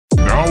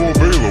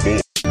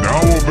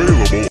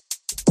available.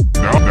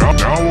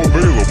 Now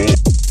available.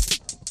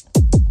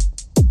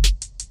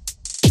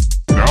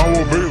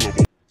 Now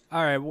available.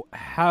 All right,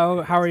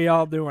 how are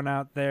y'all doing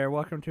out there?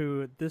 Welcome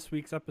to this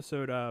week's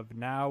episode of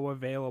Now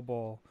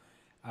Available,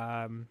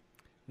 the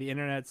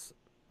internet's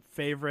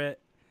favorite,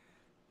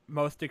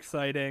 most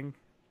exciting,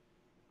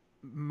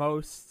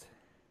 most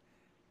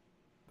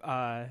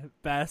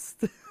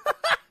best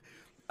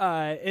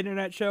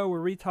internet show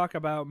where we talk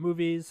about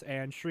movies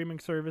and streaming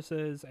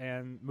services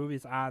and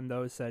movies on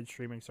those said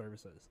streaming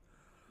services.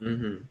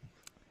 Mm-hmm.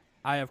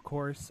 I, of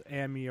course,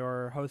 am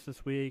your host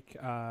this week,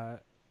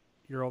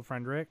 your old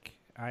friend Rick.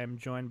 I am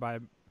joined by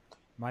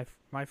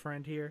my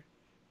friend here,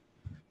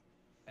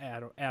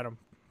 Adam.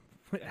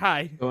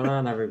 Hi. What's going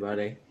on,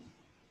 everybody?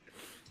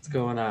 What's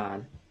going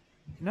on?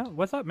 No,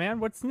 what's up, man?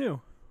 What's new?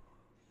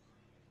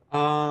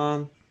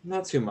 Not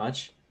too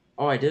much.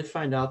 Oh, I did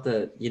find out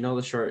that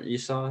the short you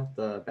saw,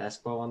 the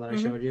basketball one that I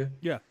showed you.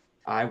 Yeah.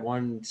 I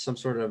won some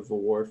sort of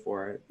award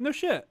for it No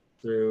shit.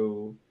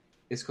 through.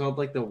 It's called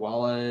like the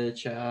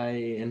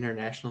Wallachai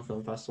International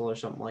Film Festival or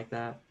something like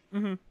that.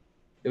 Mm-hmm.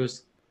 It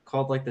was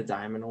called like the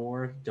Diamond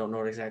Award. Don't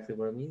know exactly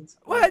what it means.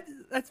 What?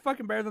 That's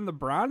fucking better than the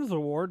Bronze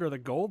Award or the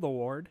Gold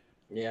Award.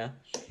 Yeah.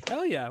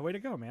 Hell yeah, way to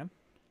go, man.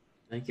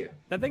 Thank you.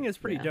 That thing is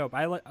pretty Yeah. dope.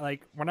 I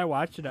like when I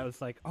watched it, I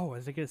was like, oh,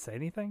 is it gonna say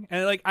anything?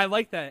 And I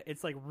like that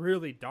it's like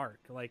really dark.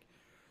 Like,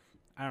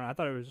 I don't know. I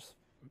thought it was just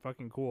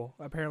fucking cool.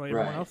 Apparently,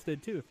 everyone Right. else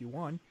did too. If you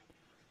won,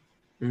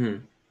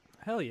 Mm-hmm.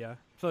 hell yeah.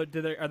 So, are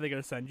they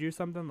gonna send you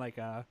something like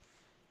a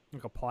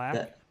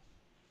plaque?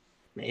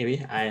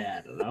 Maybe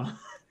I don't know.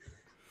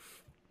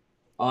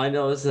 All I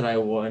know is that I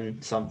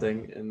won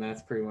something, and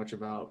that's pretty much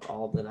about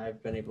all that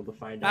I've been able to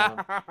find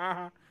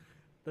out.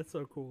 That's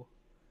so cool.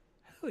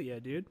 Hell yeah,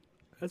 dude.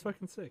 That's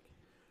fucking sick.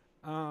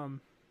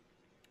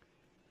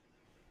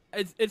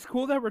 It's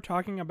cool that we're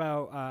talking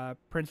about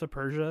Prince of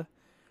Persia,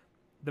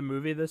 the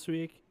movie this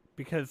week,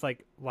 because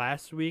like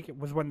last week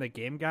was when the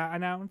game got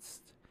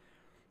announced.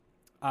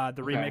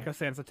 The remake of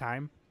Sands of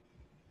Time.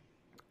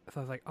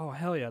 So I was like, oh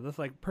hell yeah, this is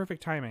like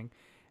perfect timing.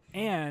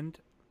 And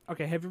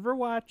okay, have you ever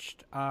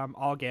watched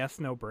All Gas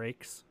No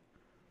Brakes?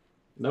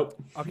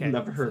 Nope. Okay.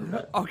 Never heard of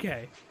it.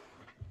 Okay.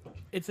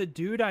 It's a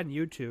dude on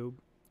YouTube,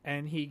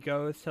 and he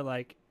goes to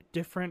like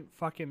different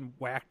fucking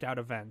whacked out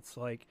events,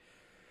 like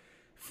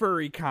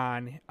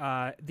FurryCon,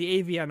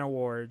 the AVN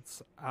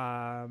Awards,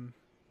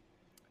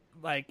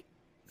 like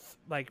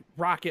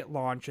rocket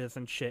launches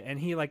and shit, and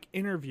he like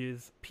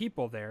interviews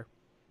people there,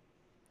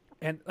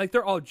 and like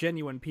they're all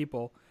genuine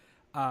people,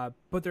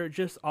 but they're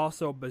just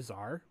also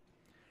bizarre.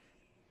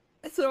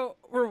 So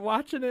we're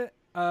watching it.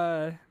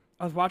 I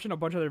was watching a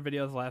bunch of their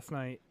videos last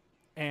night,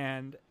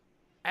 and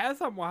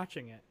as I'm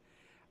watching it,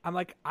 I'm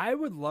like, I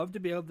would love to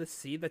be able to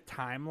see the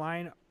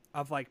timeline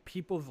of like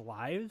people's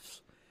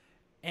lives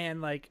and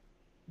like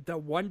the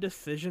one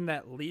decision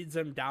that leads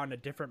them down a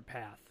different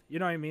path. You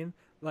know what I mean?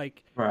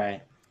 Like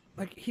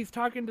he's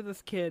talking to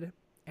this kid,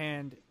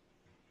 and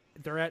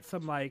they're at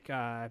some like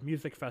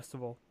music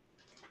festival,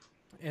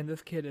 and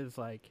this kid is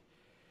like,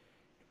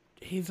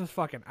 he's just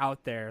fucking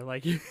out there.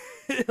 Like,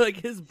 like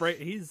his brain,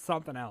 he's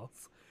something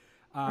else.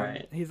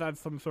 He's on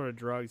some sort of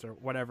drugs or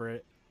whatever.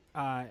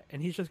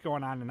 And he's just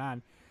going on.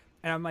 And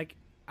I'm like,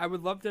 I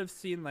would love to have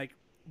seen like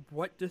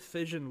what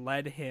decision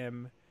led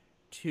him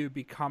to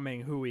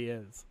becoming who he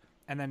is.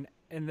 And then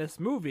in this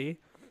movie,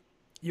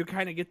 you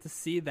kind of get to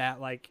see that,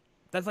 like,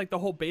 that's like the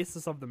whole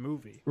basis of the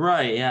movie.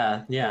 Right.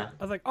 Yeah. Yeah.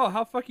 I was like, oh,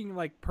 how fucking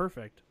like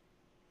perfect.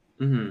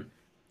 Mm-hmm.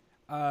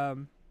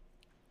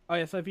 Oh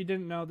yeah, so if you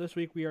didn't know, this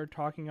week we are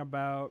talking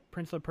about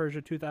Prince of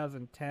Persia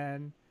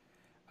 2010,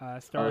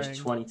 starring... Oh, it's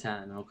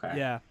 2010, okay.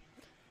 Yeah,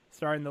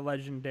 starring the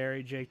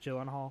legendary Jake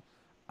Gyllenhaal.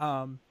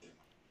 I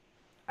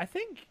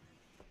think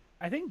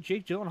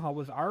Jake Gyllenhaal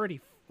was already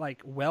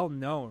like well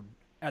known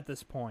at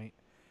this point.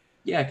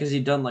 Yeah, because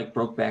he'd done like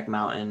Brokeback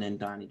Mountain and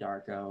Donnie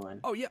Darko and.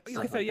 Oh yeah,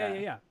 stuff so like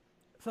that. yeah.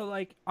 So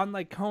like on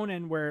like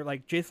Conan, where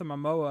like Jason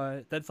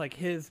Momoa, that's like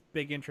his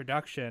big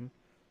introduction.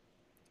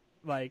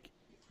 Like.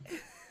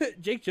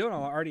 Jake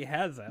Gyllenhaal already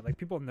has that. Like,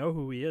 people know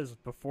who he is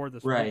before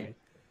this movie.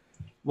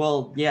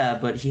 Well, yeah,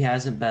 but he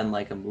hasn't been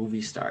like a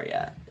movie star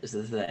yet. Is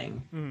the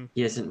thing. Mm-hmm.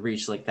 He hasn't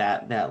reached like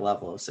that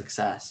level of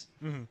success.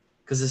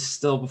 Because it's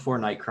still before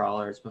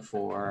Nightcrawler. It's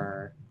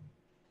before.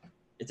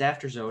 It's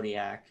after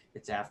Zodiac.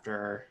 It's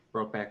after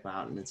Brokeback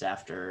Mountain. It's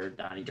after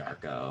Donnie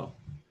Darko.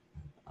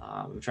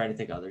 I'm trying to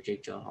think of other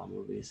Jake Gyllenhaal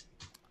movies,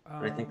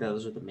 but I think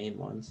those are the main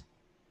ones.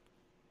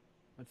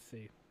 Let's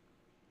see.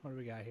 What do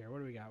we got here? What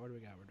do we got?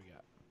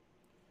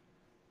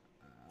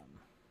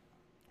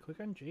 Click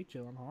on Jake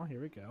Gyllenhaal.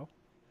 Here we go.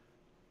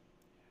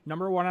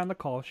 Number 1 on the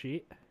call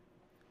sheet.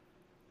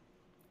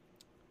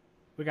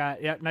 We got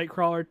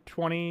Nightcrawler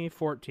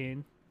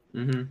 2014.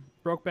 Mm-hmm.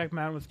 Brokeback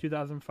Mountain was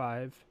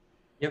 2005.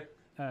 Yep.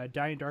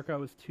 Donnie Darko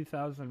was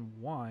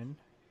 2001.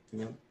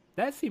 Yep.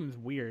 That seems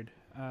weird.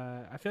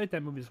 I feel like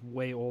that movie's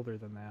way older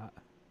than that.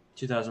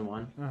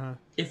 2001. Uh-huh.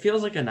 It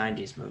feels like a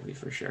 90s movie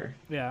for sure.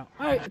 Yeah.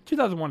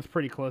 2001's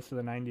pretty close to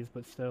the 90s,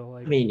 but still.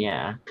 Like. I mean,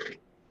 yeah.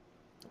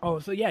 Oh,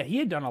 so yeah, he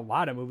had done a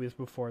lot of movies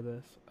before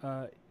this.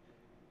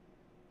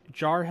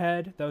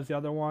 Jarhead, that was the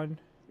other one.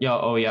 Yo,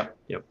 oh, yep.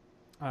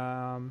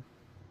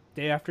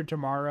 Day After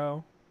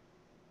Tomorrow.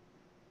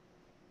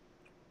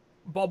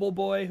 Bubble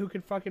Boy, who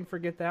could fucking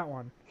forget that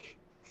one?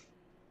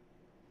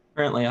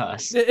 Apparently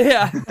us.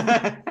 Yeah.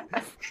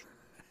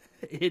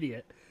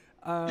 Idiot.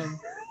 But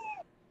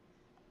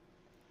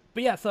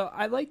yeah, so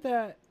I like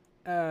that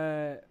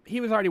he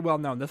was already well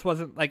known. This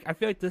wasn't like, I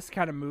feel like this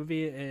kind of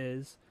movie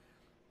is,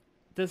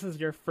 this is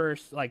your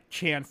first like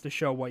chance to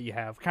show what you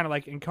have. Kind of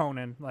like in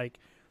Conan, like,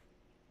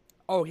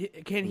 oh,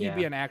 can he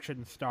be an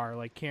action star?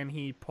 Like, can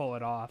he pull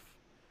it off?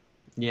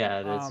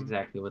 Yeah, that's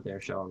exactly what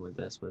they're showing with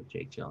this, with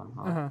Jake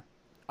Gyllenhaal.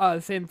 The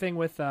same thing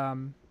with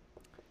Henry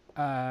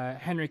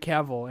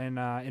Cavill in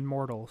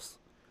Immortals.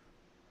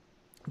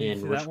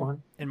 In which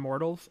one?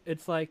 Immortals.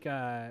 It's like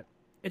a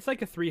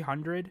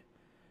 300.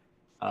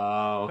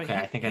 Oh, okay.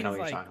 I think I know what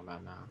you're talking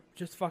about now.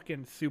 Just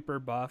fucking super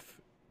buff,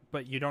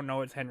 but you don't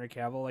know it's Henry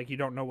Cavill. Like, you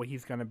don't know what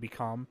he's gonna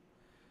become.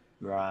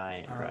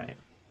 Right.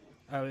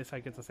 At least I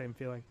get the same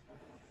feeling.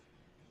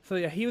 So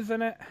yeah, he was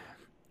in it.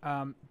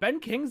 Ben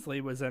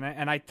Kingsley was in it,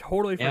 and I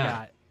totally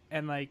forgot.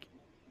 And like,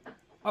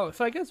 oh,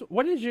 so I guess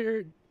what is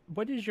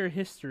your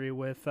history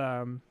with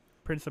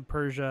Prince of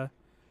Persia,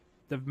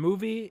 the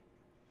movie,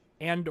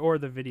 and or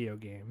the video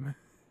game?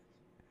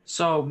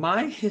 So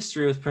my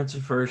history with Prince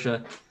of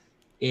Persia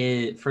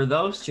is, for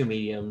those two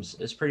mediums,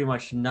 is pretty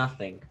much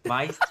nothing.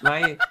 My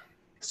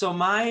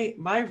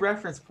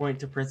reference point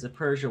to Prince of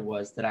Persia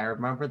was that I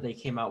remember they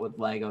came out with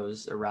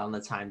Legos around the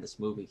time this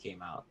movie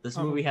came out. This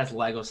movie has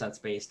Lego sets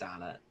based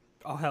on it.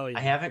 Oh, hell yeah.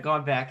 I haven't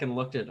gone back and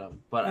looked at them,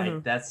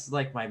 but that's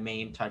like my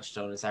main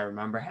touchstone is I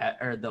remember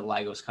the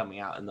Legos coming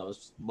out and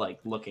those like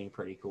looking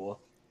pretty cool.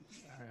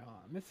 All right, hold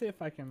on. Let me see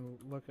if I can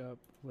look up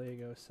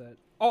Lego set.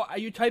 Oh,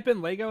 you type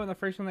in Lego and the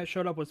first one that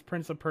showed up was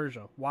Prince of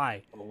Persia.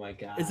 Why? Oh my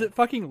god. Is it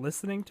fucking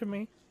listening to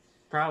me?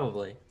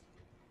 Probably.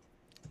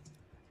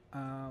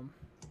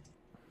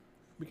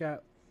 We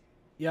got,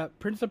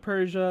 Prince of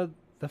Persia,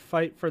 The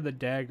Fight for the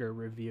Dagger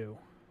review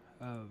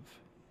of.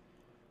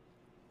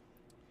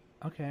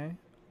 Okay.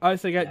 Oh,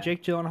 so you got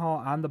Jake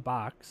Gyllenhaal on the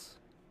box.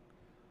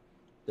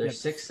 There's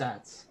 6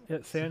 sets.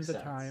 It Sands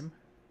of Time.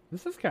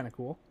 This is kind of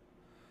cool.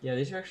 Yeah,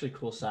 these are actually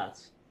cool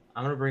sets.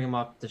 I'm going to bring them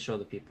up to show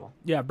the people.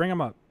 Yeah, bring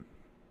them up.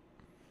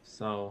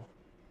 So,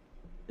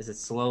 as it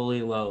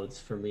slowly loads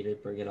for me to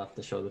bring it up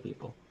to show the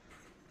people.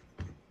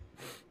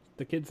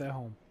 The kids at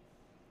home.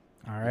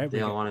 All right.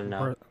 They all want to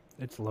know.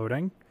 It's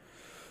loading.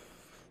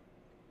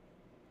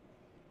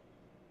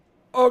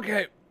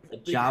 Okay. A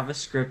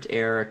JavaScript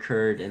error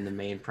occurred in the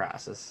main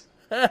process.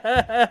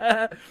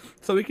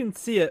 So we can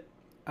see it.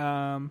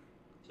 So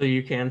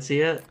you can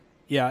see it?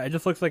 Yeah, it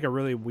just looks like a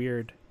really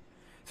weird.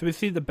 So we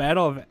see the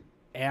Battle of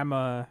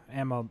Alamut.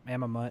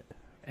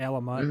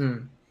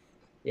 Mm-hmm.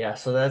 Yeah,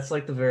 so that's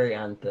like the very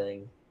end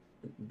thing.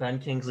 Ben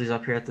Kingsley's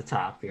up here at the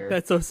top here.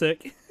 That's so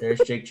sick. There's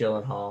Jake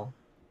Gyllenhaal.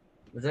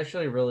 It's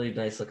actually a really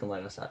nice looking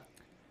Lego set.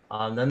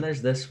 Then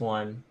there's this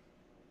one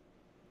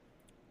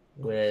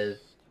with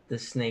the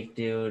snake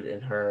dude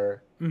and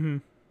her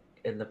in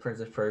the Prince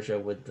of Persia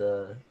with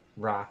the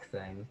rock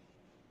thing.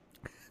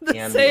 The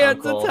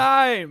Sands of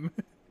Time.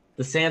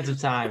 The Sands of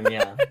Time,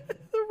 yeah.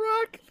 The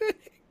rock thing.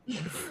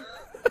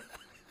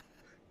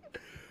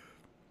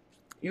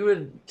 You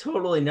would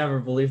totally never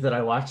believe that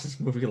I watched this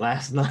movie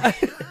last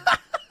night.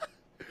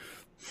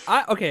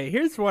 Okay,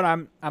 here's what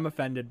I'm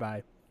offended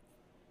by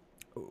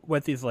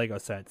with these Lego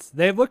sets.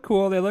 They look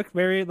cool. They look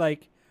very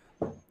like,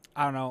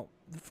 I don't know.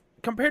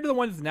 Compared to the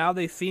ones now,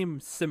 they seem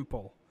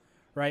simple,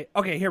 right?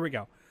 Okay, here we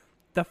go.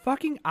 The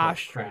fucking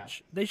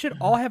ostrich. They should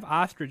all have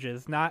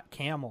ostriches, not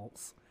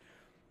camels.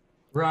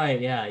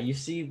 Right, yeah. You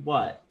see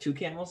what? 2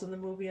 camels in the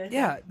movie, I think?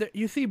 Yeah,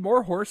 you see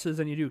more horses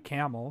than you do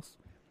camels.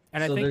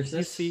 And So I think there's you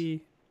this-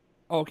 see...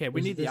 Oh, okay,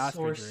 we there's need the this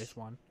ostrich horse- race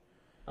one.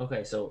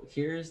 Okay, so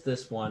here's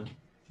this one.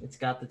 It's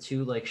got the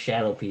 2 like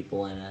shadow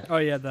people in it. Oh,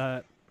 yeah,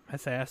 the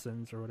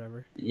assassins or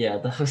whatever. Yeah,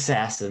 the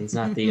assassins,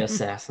 not the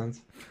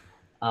assassins.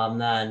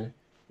 Then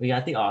we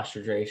got the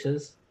ostrich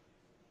races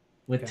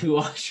with Okay. 2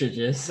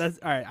 ostriches. That's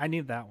all right. I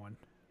need that one.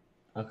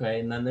 Okay,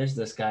 and then there's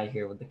this guy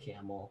here with the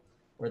camel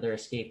where they're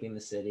escaping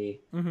the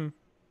city. Mm-hmm.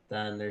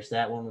 Then there's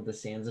that one with the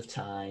Sands of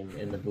Time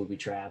and the booby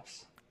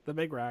traps. The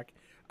big rock.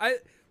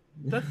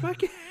 The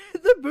fucking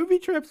the booby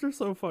traps are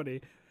so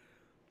funny.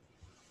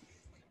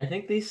 I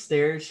think these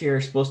stairs here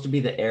are supposed to be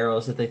the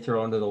arrows that they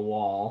throw into the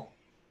wall.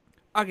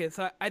 Okay,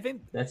 so I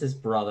think That's his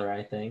brother,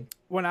 I think.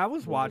 when I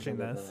was watching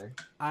Older this, brother.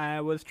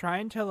 I was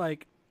trying to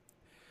like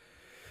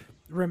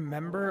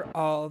remember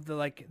all the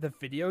like the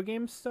video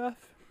game stuff.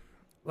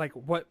 Like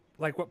what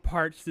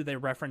parts do they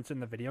reference in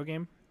the video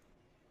game?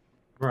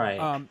 Right.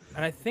 And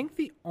I think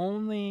the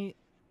only,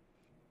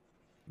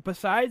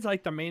 besides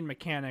like the main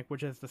mechanic,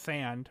 which is the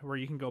sand, where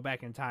you can go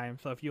back in time.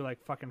 So if you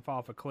like fucking fall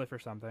off a cliff or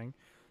something,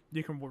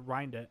 you can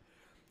rewind it.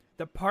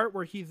 The part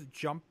where he's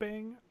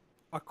jumping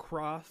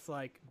across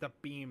like the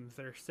beams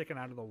that are sticking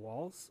out of the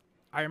walls,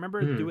 I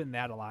remember doing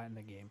that a lot in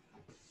the game.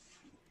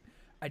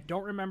 I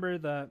don't remember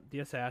the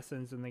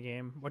assassins in the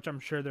game, which I'm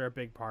sure they're a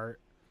big part,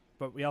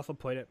 but we also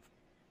played it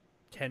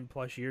 10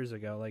 plus years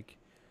ago. Like,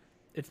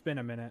 It's been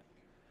a minute.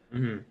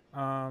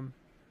 Mm-hmm.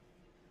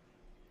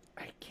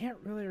 I can't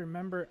really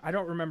remember. I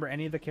don't remember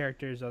any of the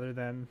characters other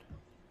than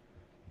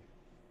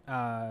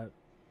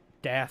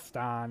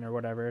Dastan or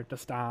whatever,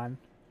 Dastan.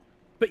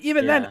 But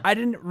even then, Yeah. I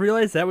didn't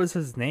realize that was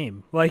his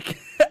name. Like,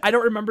 I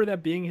don't remember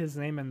that being his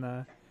name in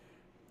the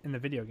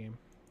video game.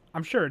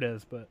 I'm sure it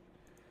is, but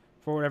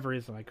for whatever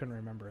reason, I couldn't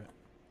remember it.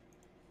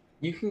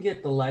 You can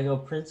get the Lego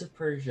Prince of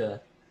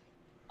Persia,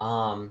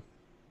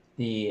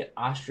 the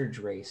ostrich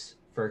race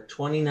for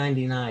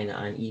 $20.99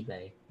 on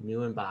eBay,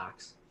 new in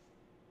box.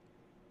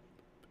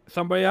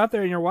 Somebody out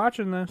there, and you're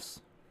watching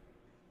this,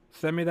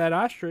 send me that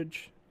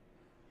ostrich.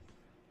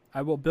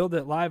 I will build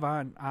it live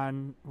on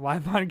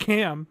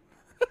cam.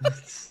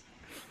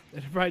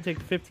 It'll probably take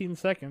 15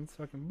 seconds.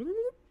 Fucking. Bloop.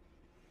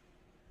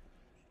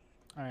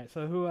 All right.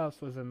 So who else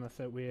was in this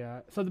that we?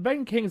 So the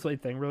Ben Kingsley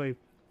thing really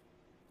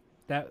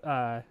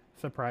that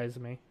surprised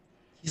me.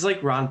 He's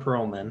like Ron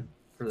Perlman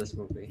for this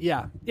movie.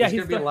 Yeah. There's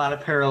gonna be a lot of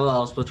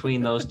parallels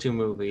between those two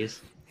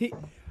movies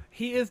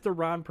He is the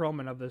Ron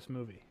Perlman of this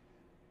movie.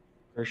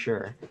 for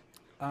sure.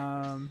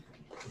 I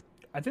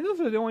think those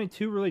are the only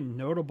two really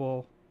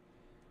notable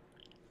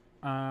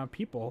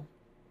people.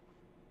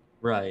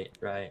 Right.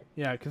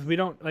 Yeah, because we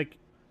don't like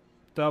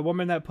the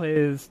woman that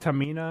plays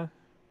Tamina.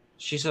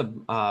 She's a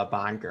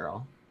Bond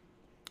girl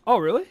Oh,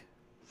 really?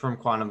 from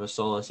Quantum of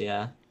Solace.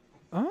 Yeah.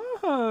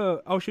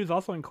 Oh, she was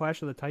also in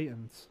Clash of the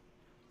Titans.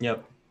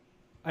 Yep.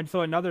 And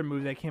so another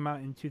movie that came out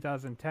in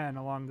 2010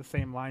 along the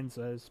same lines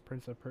as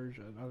Prince of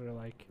Persia, another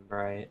like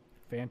Right.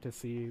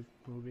 fantasy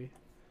movie.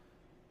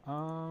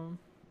 Yeah,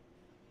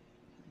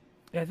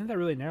 I think that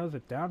really narrows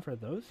it down for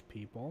those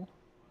people.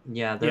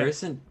 Yeah, there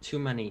Yeah. not too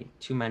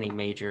many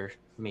major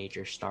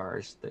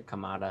stars that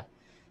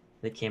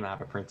came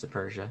out of Prince of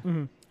Persia.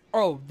 Mm-hmm.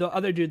 Oh, the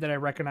other dude that I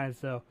recognize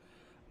though,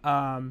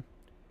 I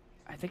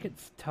think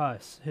it's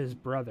Tuss, his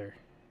brother.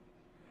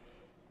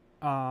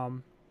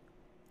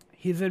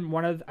 He's in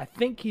one of. I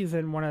think he's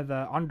in one of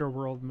the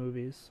Underworld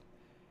movies.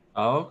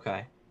 Oh,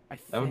 okay. I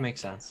That would think. make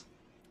sense.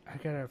 I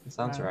gotta.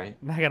 Sounds right.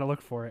 Now I gotta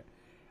look for it.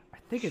 I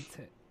think it's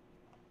it.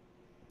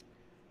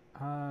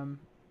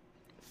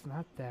 It's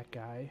not that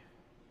guy.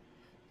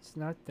 It's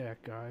not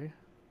that guy.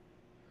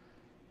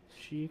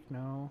 Sheik,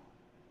 no.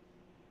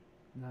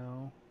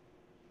 No.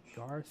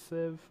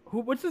 Garciv.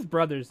 What's his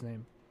brother's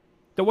name?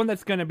 The one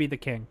that's gonna be the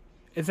king.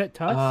 Is it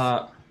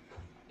Tuss?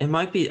 It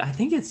might be. I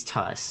think it's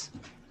Tuss,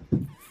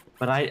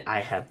 but I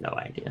have no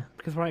idea.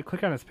 Because when I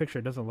click on his picture,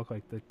 it doesn't look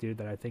like the dude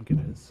that I think it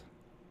is.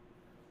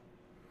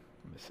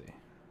 Let me see.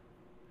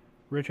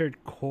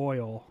 Richard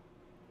Coyle.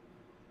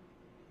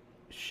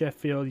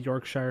 Sheffield,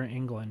 Yorkshire,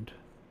 England.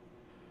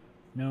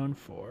 Known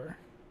for.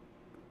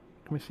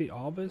 Can we see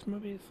all of his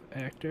movies?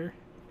 Actor.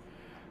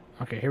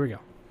 Okay, here we go.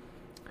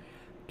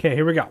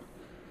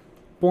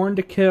 Born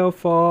to Kill,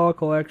 Fall,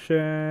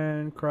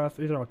 Collection, Cross.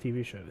 These are all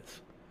TV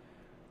shows.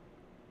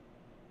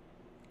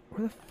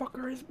 Where the fuck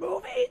are his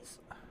movies?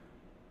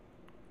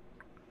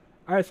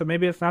 Alright, so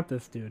maybe it's not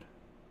this dude.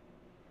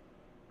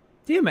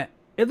 Damn it.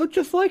 It looked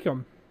just like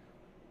him.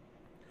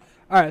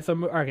 Alright, so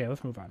okay,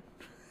 let's move on.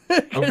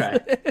 Okay.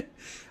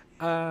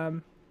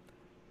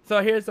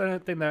 So here's another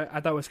thing that I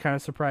thought was kind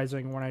of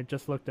surprising when I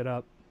just looked it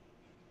up.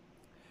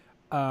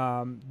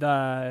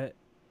 The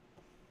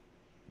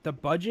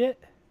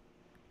budget.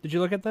 Did you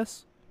look at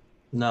this?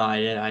 No,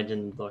 I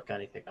didn't look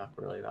anything up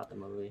really about the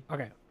movie.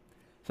 Okay.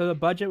 So the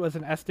budget was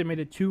an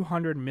estimated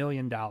 $200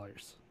 million.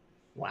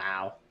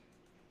 Wow,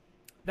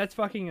 That's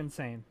fucking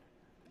insane.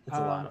 that's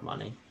a lot of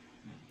money.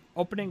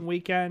 Opening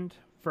weekend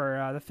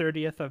for the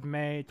 30th of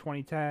May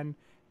 2010,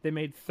 they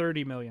made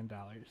 $30 million.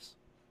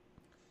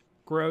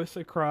 Gross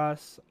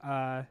across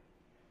the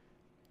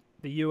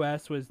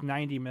U.S. was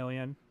 $90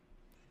 million.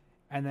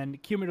 And then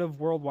cumulative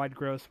worldwide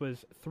gross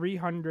was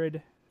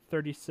 $336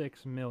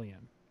 million.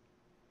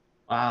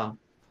 Wow,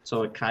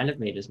 so it kind of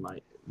made its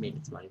money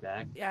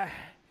back, Yeah.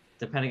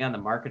 depending on the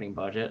marketing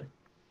budget.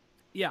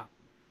 Yeah.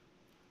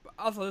 But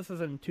also, this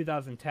is in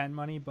 2010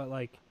 money, but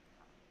like,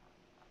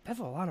 that's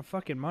a lot of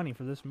fucking money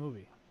for this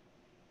movie.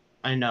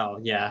 I know,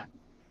 yeah.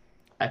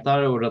 I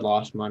thought it would have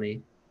lost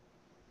money,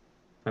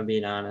 if I'm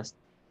being honest.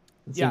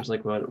 It Yeah. seems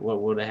like what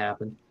would have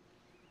happened.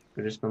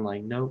 We've just been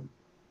like, nope.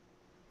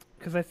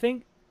 Because I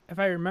think, if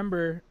I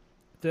remember,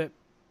 that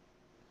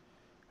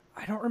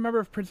I don't remember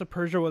if Prince of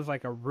Persia was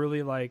like a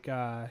really like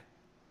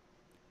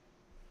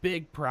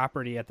big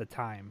property at the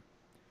time.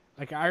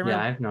 Like I remember,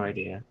 Yeah, I have no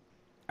idea.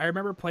 I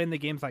remember playing the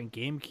games on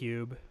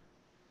GameCube.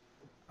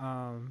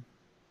 Why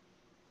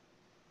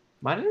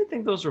did I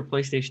think those were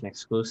PlayStation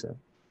exclusive?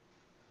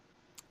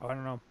 I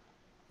don't know.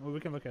 Well, we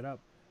can look it up.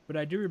 But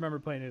I do remember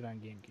playing it on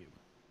GameCube.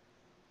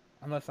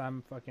 Unless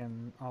I'm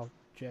fucking all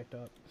jacked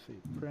up. Let's see,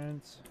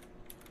 Prince.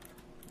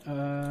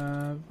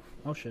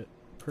 Oh shit,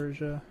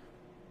 Persia.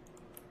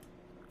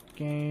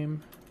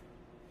 Game.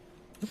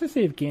 Let's just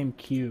see if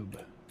GameCube.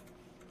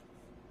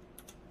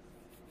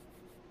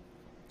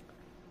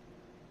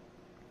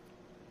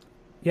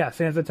 Yeah,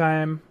 Sands of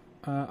Time.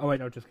 Oh wait,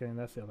 no, just kidding.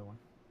 That's the other one.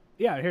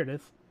 Yeah, here it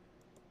is.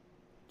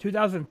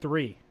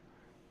 2003.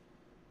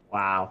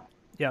 Wow.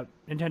 Yep,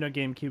 Nintendo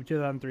GameCube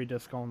 2003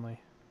 disc only.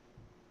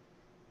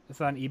 It's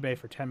on eBay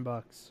for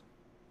 $10.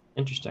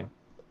 Interesting.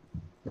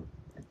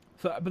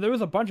 So, but there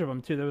was a bunch of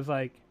them too. There was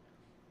like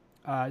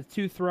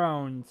Two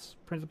Thrones,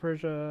 Prince of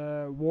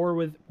Persia,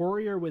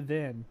 Warrior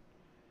Within,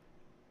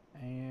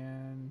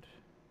 and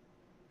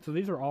so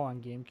these are all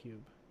on GameCube.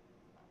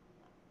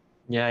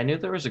 Yeah, I knew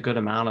there was a good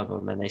amount of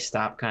them, and they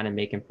stopped kind of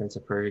making Prince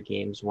of Persia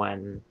games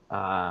when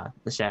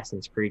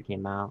Assassin's Creed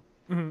came out.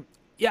 Mm-hmm.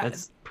 Yeah,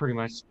 That's pretty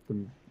much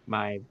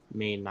my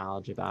main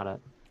knowledge about it.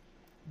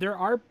 there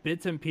are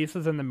bits and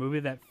pieces in the movie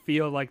that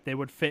feel like they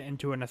would fit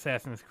into an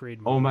Assassin's Creed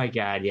movie. Oh my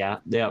god, yeah.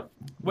 Yep.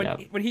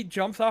 When he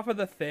jumps off of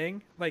the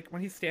thing, like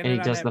when he's standing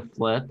And he on does that, the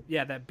flip.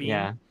 yeah, that beam.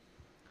 Yeah.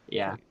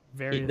 Yeah.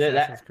 Very That-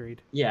 Assassin's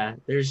Creed. Yeah.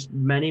 There's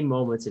many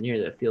moments in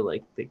here that feel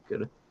like they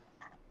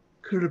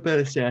could have been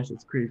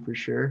Assassin's Creed for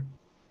sure.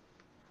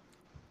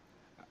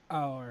 Oh,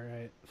 all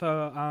right.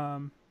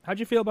 So, how'd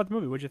you feel about the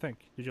movie? What'd you think?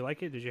 Did you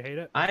like it? Did you hate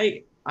it?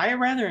 I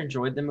rather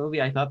enjoyed the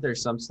movie. I thought there's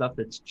some stuff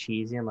that's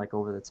cheesy and like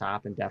over the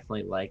top and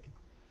definitely like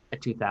a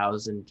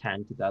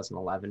 2010,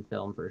 2011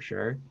 film for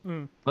sure.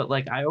 Mm. But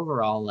like I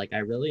overall like I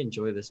really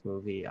enjoy this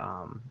movie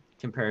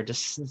compared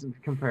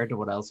to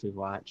what else we've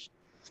watched.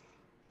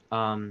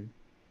 I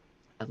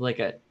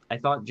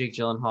thought Jake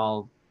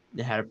Gyllenhaal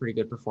had a pretty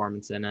good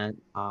performance in it.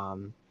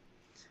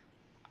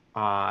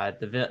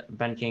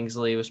 Ben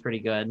Kingsley was pretty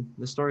good.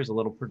 The story's a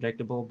little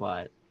predictable,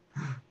 but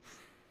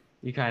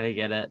you kind of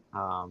get it.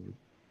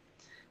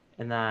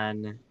 And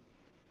then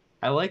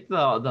I like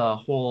the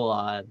whole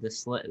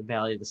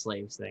Valley of the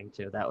Slaves thing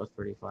too. That was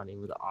pretty funny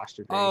with the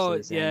ostrich Oh,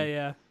 races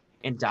yeah.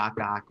 and Doc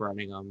Ock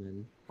running them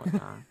and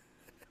whatnot.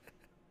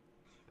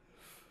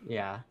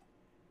 Yeah.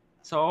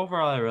 So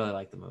overall, I really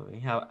like the movie.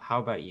 How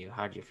about you?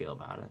 How did you feel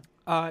about it?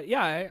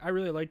 Yeah, I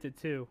really liked it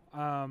too.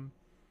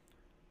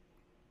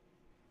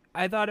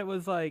 I thought it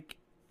was like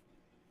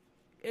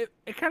it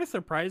kind of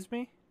surprised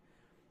me.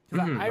 'Cause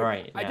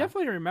Right. I Yeah.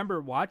 definitely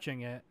remember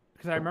watching it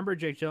because I remember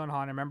Jake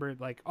Gyllenhaal and I remember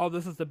like, oh,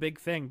 this is the big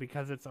thing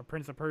because it's a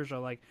Prince of Persia.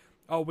 Like,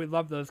 oh, we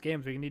love those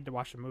games. We need to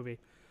watch the movie.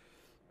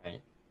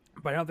 Right.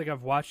 But I don't think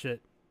I've watched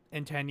it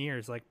in 10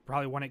 years. Like,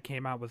 probably when it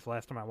came out was the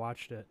last time I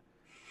watched it.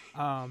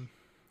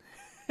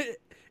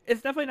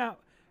 It's definitely not,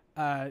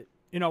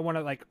 one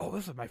of like, oh,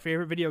 this is my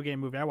favorite video game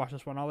movie. I watch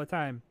this one all the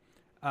time.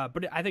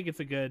 But I think it's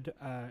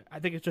I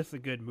think it's just a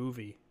good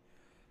movie.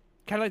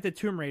 Kind of like the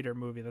Tomb Raider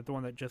movie, the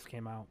one that just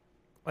came out.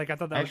 Like, I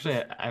thought that Actually,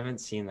 was I haven't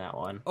seen that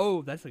one.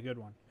 Oh, that's a good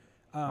one.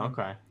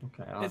 Okay.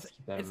 I'll have to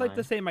keep that It's in like the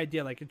mind. same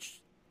idea. Like,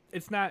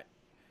 it's not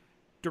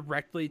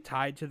directly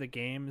tied to the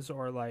games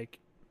or like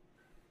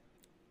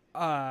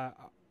a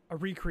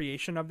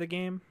recreation of the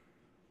game.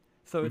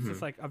 So it's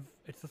just like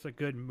it's just a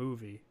good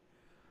movie.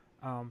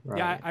 Yeah,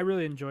 Right. I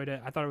really enjoyed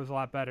it. I thought it was a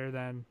lot better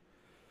than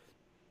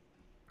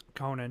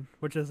Conan,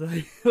 which is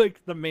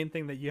like the main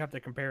thing that you have to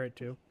compare it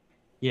to.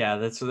 Yeah,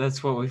 that's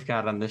what we've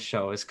got on this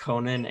show is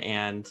Conan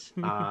and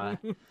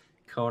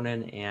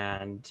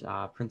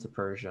Prince of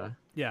Persia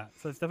Yeah,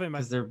 so it's definitely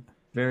because they're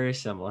very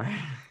similar.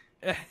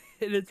 it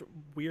is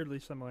weirdly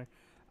similar.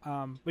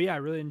 But yeah, I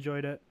really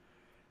enjoyed it.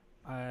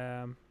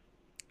 I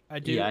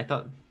do. Yeah, I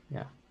thought.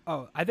 Yeah.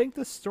 Oh, I think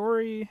the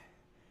story.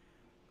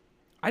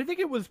 I think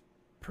it was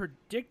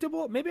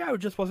predictable. Maybe I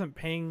just wasn't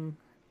paying.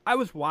 I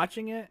was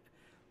watching it.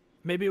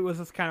 Maybe it was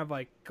just kind of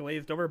like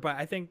glazed over. But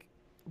I think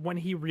when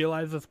he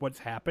realizes what's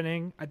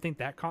happening, I think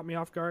that caught me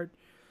off guard.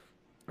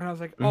 And I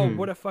was like, "Oh,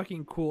 what a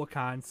fucking cool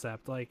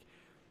concept!" Like,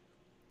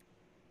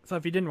 so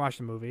if you didn't watch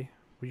the movie,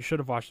 well, you should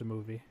have watched the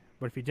movie.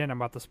 But if you didn't, I'm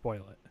about to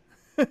spoil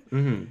it.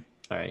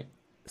 All right.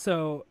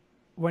 So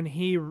when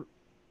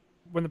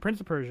the Prince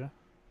of Persia,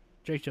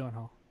 Jake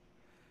Gyllenhaal,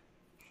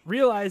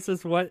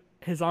 realizes what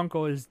his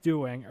uncle is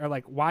doing, or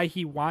like why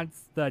he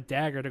wants the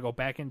dagger to go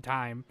back in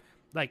time,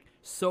 like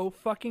so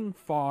fucking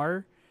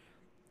far,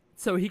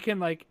 so he can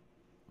like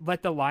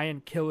let the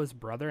lion kill his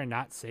brother and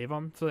not save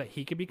him, so that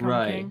he could become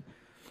Right. king.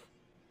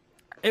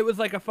 It was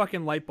like a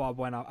fucking light bulb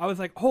went off. I was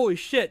like, holy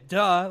shit,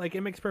 duh! Like it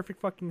makes perfect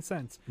fucking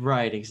sense.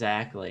 Right.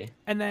 Exactly.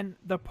 And then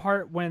the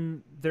part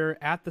when they're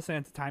at the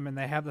Sands of Time and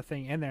they have the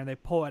thing in there and they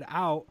pull it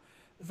out,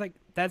 it's like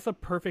that's a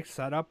perfect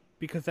setup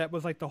because that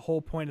was like the whole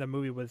point of the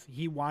movie was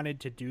he wanted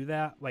to do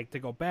that, like to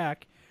go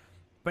back,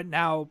 but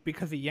now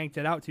because he yanked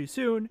it out too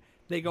soon,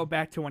 they go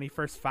back to when he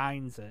first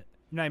finds it.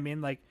 You know what I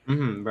mean? Like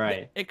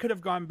Right. it could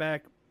have gone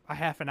back a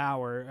half an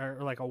hour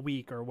or like a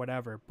week or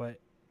whatever, but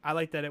I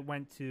like that it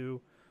went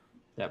to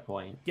That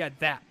point.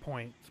 that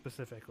point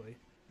specifically.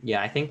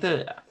 Yeah, I think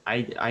that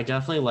I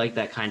definitely like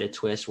that kind of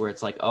twist where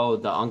it's like, oh,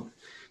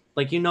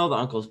 like the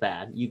uncle's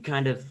bad. You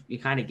kind of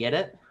get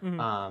it.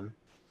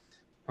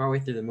 Partway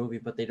through the movie,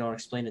 but they don't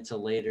explain it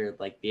till later.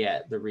 Like,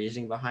 the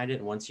reasoning behind it.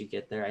 And once you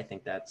get there, I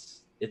think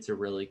it's a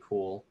really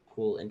cool,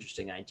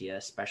 interesting idea,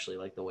 especially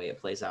like the way it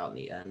plays out in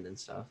the end and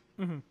stuff.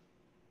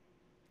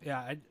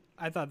 Yeah,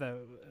 I thought that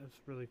was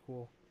really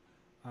cool.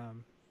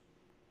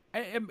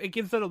 It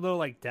gives it a little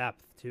like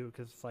depth too,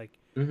 because it's like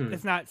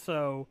it's not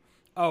so.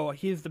 Oh,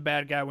 he's the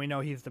bad guy. We know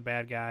he's the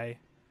bad guy.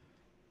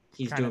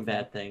 he's kind doing of thing.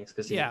 bad things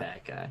because he's Yeah. a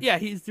bad guy. Yeah,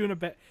 he's doing a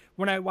bit.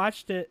 When I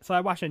watched it, so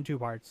I watched it in 2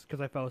 parts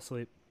because I fell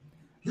asleep.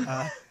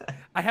 I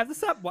have to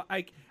stop.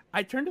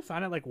 I turned this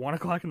on at like 1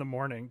 o'clock in the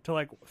morning to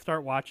like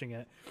start watching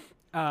it.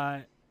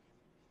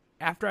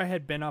 After I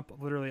had been up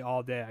literally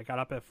all day, I got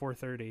up at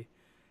 4:30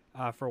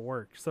 for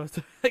work. So it's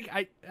like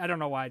I don't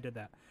know why I did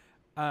that.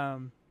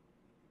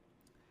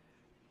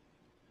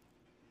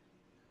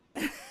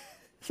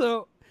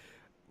 So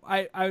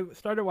I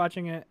started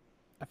watching it.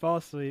 I fell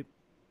asleep.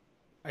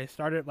 I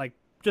started like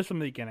just from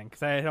the beginning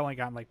because I had only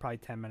gotten like probably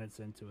 10 minutes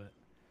into it,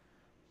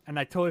 and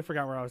I totally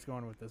forgot where I was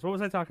going with this. What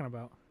was I talking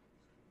about?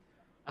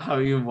 Oh,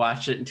 you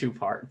watch it in 2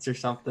 parts or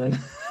something?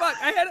 Fuck!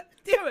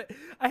 Damn it!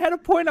 I had a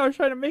point I was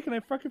trying to make, and I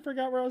fucking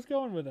forgot where I was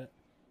going with it.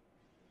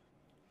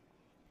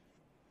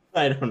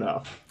 I don't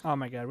know. Oh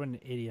my god! What an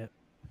idiot!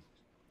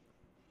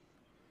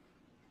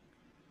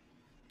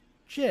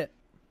 Shit!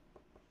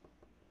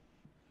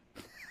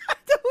 I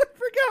totally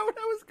forgot where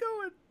I was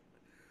going.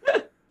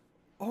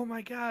 Oh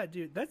my god,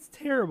 dude, that's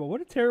terrible.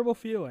 What a terrible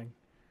feeling.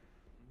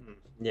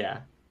 Yeah.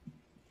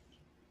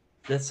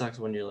 That sucks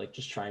when you're like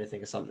just trying to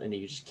think of something and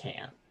you just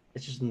can't.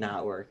 It's just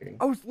not working.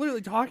 I was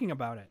literally talking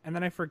about it, and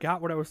then I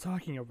forgot what I was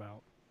talking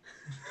about.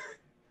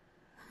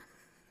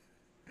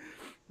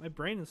 My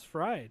brain is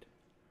fried.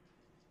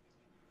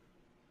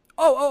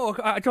 Oh,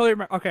 I totally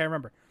remember. Okay, I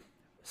remember.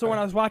 So when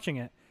I was watching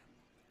it,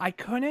 I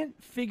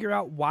couldn't figure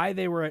out why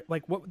they were,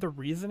 like, what the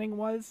reasoning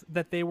was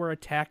that they were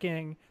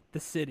attacking the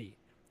city.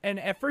 And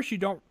at first you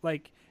don't,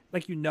 like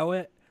you know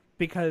it,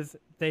 because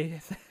they're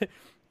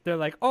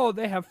like, oh,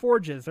 they have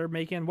forges, they're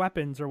making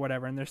weapons or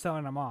whatever, and they're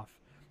selling them off.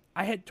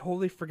 I had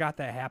totally forgot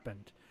that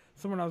happened.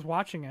 So when I was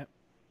watching it,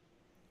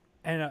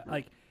 and I'm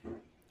like,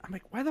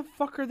 why the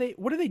fuck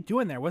what are they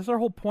doing there? What's their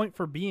whole point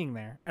for being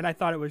there? And I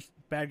thought it was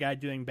bad guy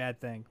doing bad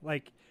thing.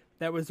 Like,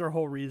 that was their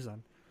whole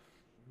reason.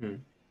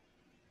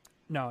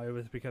 No, it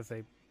was because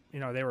they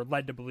were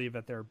led to believe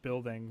that they're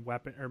building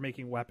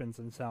making weapons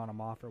and selling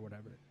them off or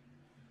whatever.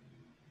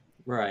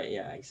 Right,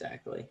 yeah,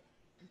 exactly.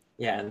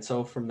 Yeah, and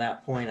so from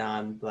that point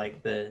on,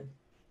 like they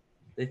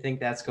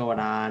think that's going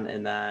on,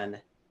 and then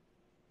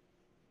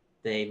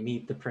they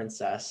meet the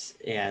princess,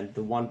 and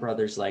the one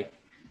brother's like,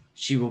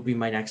 she will be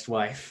my next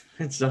wife,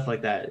 and stuff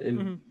like that.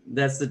 And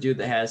that's the dude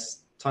that has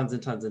tons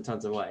and tons and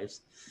tons of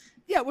wives.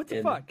 Yeah, what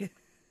the fuck?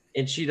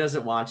 And she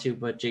doesn't want to,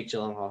 but Jake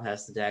Gyllenhaal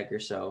has the dagger,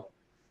 so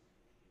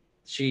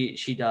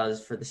she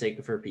does for the sake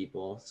of her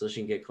people, so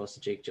she can get close to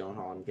Jake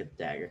Gyllenhaal and get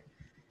the dagger.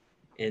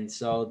 And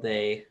so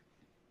the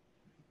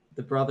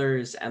brother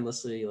is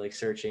endlessly like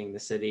searching the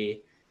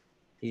city.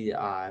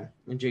 And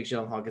Jake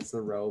Gyllenhaal gets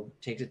the robe,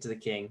 takes it to the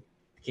king.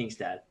 The king's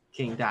dead.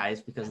 King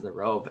dies because of the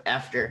robe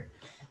after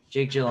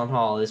Jake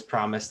Gyllenhaal is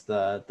promised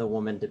the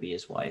woman to be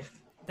his wife.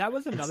 That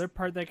was another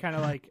part that kind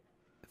of like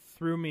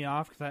threw me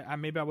off because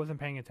maybe I wasn't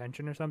paying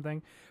attention or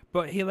something.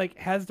 But he like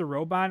has the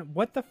robe on.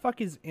 What the fuck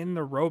is in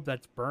the robe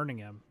that's burning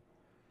him?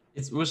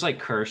 It was like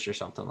cursed or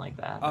something like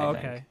that. Oh,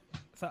 okay.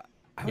 So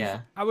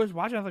I was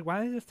watching. I was like, why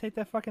didn't they just take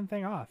that fucking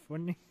thing off?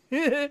 Wouldn't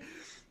he?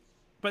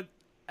 But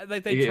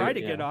like they try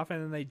to get off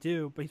and then they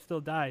do, but he still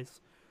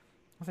dies.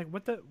 I was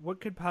like,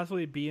 what could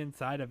possibly be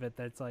inside of it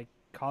that's like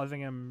causing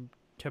him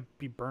to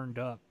be burned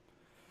up?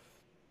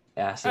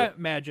 Acid.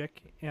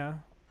 Magic, yeah.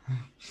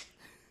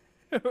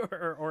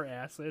 or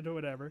acid or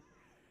whatever.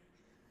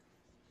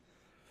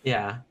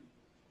 Yeah.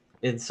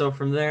 And so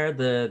from there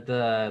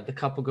the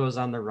couple goes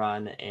on the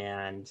run,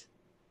 and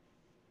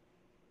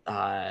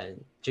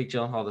Jake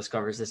Gyllenhaal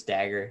discovers this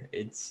dagger.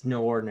 It's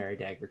no ordinary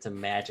dagger, it's a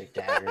magic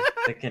dagger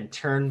that can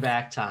turn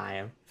back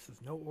time. This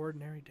is no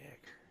ordinary dagger.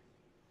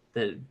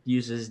 That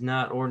uses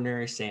not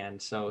ordinary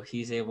sand, so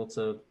he's able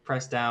to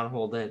press down,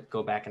 hold it,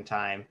 go back in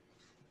time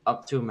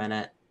up to a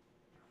minute.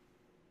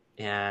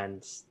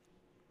 And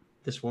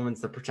this woman's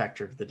the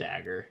protector of the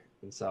dagger,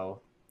 and so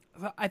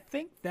I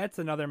think that's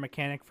another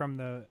mechanic from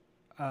the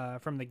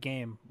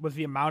game, was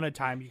the amount of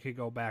time you could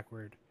go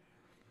backward.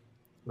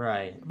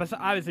 Right. But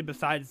obviously,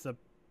 besides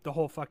the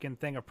whole fucking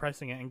thing of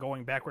pressing it and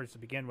going backwards to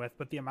begin with,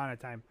 but the amount of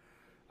time.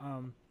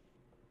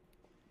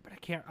 But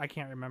I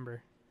can't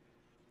remember.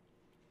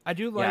 I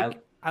do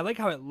like I like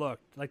how it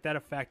looked. Like that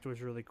effect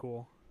was really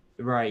cool.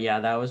 Right. Yeah,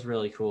 that was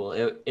really cool.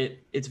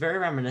 It's very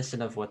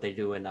reminiscent of what they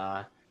do in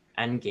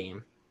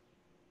Endgame.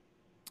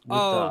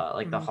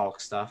 With the Hulk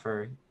stuff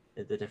or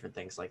the different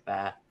things like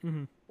that,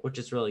 which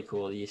is really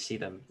cool. You see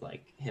them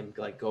like him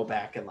like go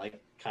back and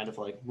like kind of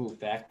like move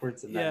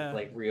backwards and then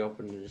like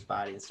reopen his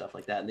body and stuff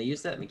like that. And they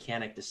use that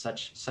mechanic to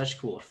such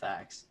cool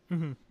effects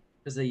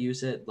because they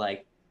use it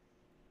like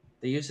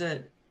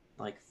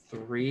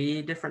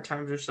 3 different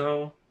times or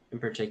so in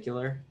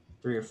particular,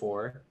 3 or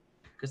 4,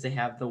 because they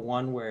have the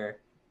one where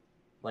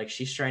like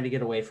she's trying to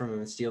get away from him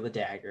and steal the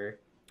dagger.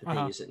 They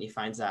use it and he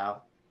finds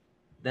out.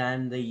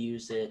 Then they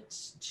use it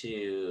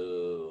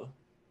to...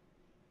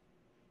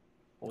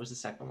 What was the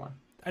second one?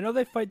 I know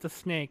they fight the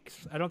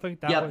snakes. I don't think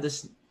that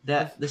was...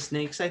 the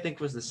snakes, I think,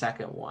 was the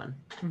second one.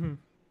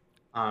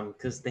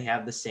 Because they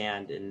have the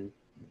sand, and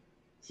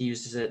he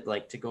uses it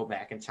like to go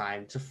back in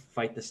time to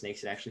fight the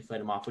snakes and actually fight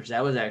them off, which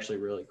that was actually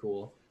really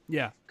cool.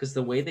 Yeah. Because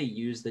the way they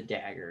use the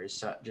dagger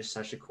is just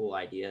such a cool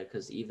idea.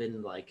 Because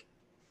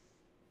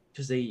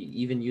they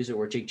even use it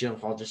where Jake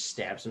Gyllenhaal just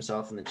stabs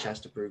himself in the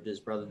chest to prove to his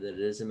brother that it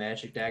is a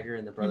magic dagger,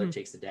 and the brother Mhm.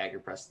 takes the dagger,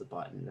 presses the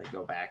button, and they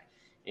go back,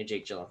 and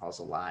Jake Gyllenhaal's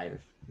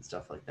alive and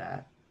stuff like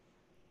that.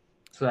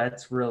 So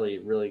that's really,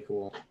 really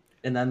cool.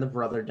 And then the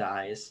brother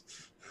dies.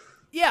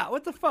 Yeah,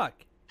 what the fuck?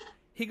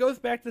 He goes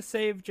back to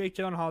save Jake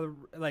Gyllenhaal,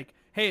 like,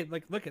 hey,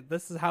 like, look at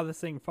this is how this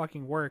thing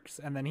fucking works,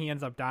 and then he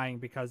ends up dying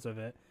because of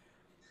it.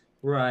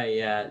 Right,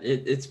 yeah.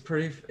 It's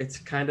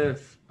kind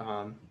of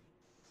one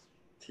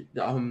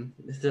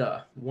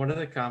of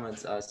the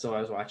comments, so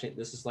I was watching,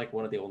 this is like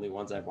one of the only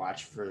ones I've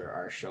watched for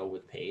our show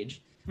with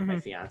Paige, my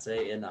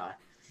fiance, and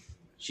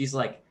she's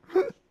like,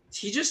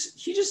 he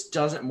just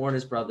doesn't mourn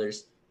his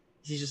brothers.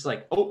 He's just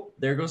like, oh,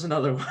 there goes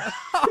another one.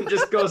 And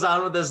just goes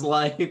on with his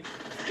life.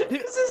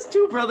 Because his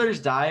two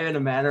brothers die in a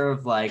matter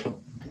of like,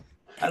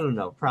 I don't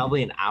know,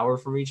 probably an hour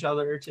from each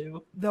other or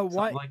two.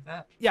 Something like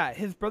that. Yeah,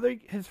 his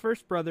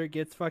first brother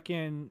gets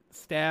fucking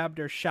stabbed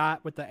or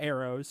shot with the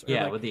arrows. Or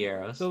Yeah, like with the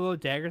arrows. the little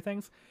dagger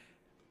things.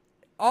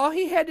 All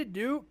he had to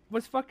do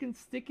was fucking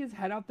stick his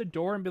head out the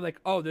door and be like,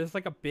 oh, there's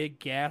like a big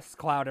gas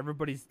cloud,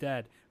 everybody's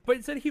dead. But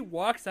instead he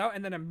walks out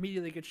and then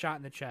immediately gets shot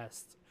in the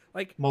chest.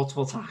 Like,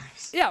 multiple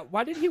times. yeah,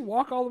 why did he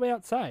walk all the way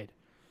outside?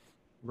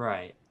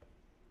 Right.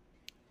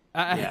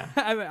 Yeah.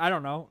 I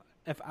don't know.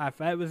 If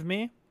it was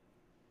me,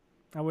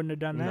 I wouldn't have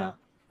done that.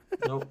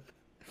 No. Nope.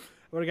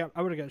 I would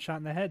have got shot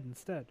in the head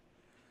instead.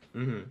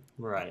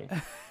 Right.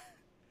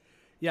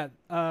 Yeah,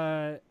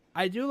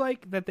 I do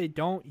like that they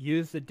don't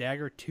use the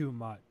dagger too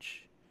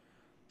much.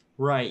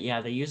 Right, yeah,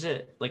 they use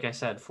it, like I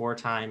said, 4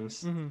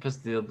 times, because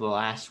the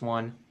last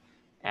one,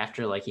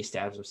 after like he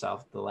stabs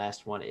himself, the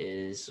last one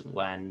is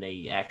when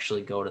they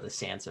actually go to the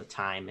Sands of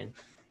Time and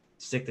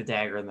stick the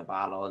dagger in the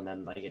bottle, and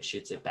then like it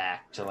shoots it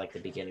back to like the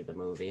beginning of the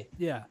movie.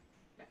 Yeah.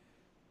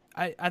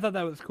 I thought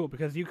that was cool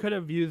because you could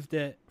have used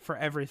it for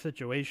every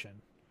situation.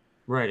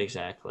 Right,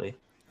 exactly.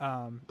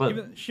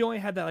 But she only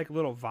had that like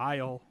little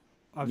vial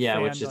of yeah,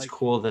 sand, which is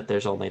cool that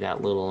there's only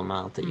that little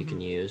amount that you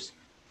can use.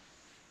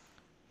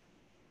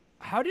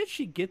 How did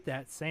she get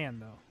that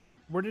sand though?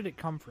 Where did it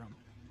come from?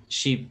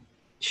 She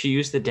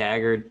used the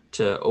dagger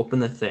to open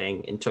the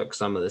thing and took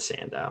some of the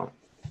sand out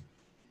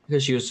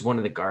because she was one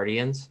of the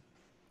guardians.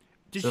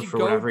 Did so she for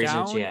go whatever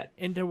reason, down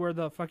into where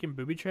the fucking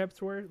booby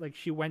traps were? Like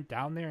she went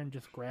down there and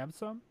just grabbed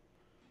some?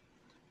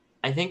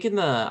 I think in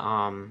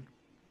the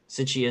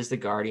since she is the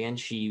guardian,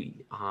 she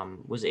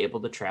was able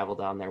to travel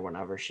down there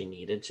whenever she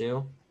needed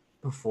to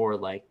before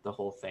like the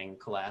whole thing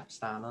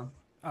collapsed on them.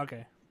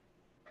 Okay.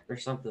 Or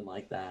something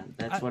like that.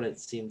 That's what it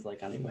seemed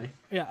like anyway.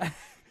 Yeah.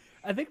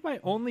 I think my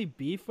only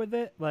beef with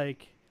it, I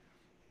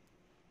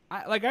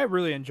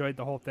really enjoyed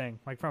the whole thing.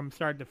 Like from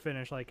start to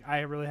finish, like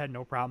I really had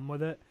no problem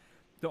with it.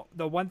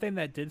 The one thing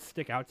that did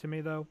stick out to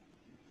me though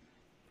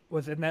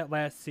was in that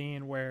last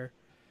scene where,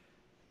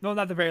 no,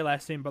 not the very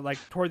last scene, but like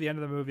toward the end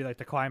of the movie, like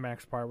the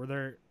climax part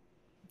where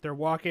they're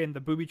walking,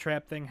 the booby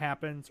trap thing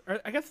happens. Or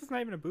I guess it's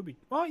not even a booby.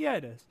 Well, yeah,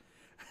 it is.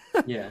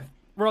 Yeah.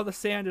 Where all the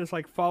sand is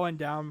like falling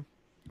down,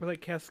 or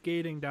like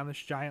cascading down this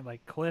giant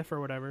like cliff or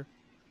whatever.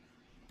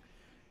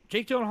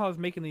 Jake Gyllenhaal is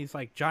making these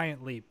like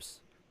giant leaps.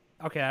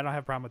 Okay, I don't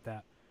have a problem with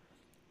that.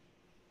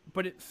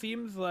 But it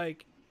seems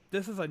like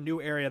this is a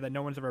new area that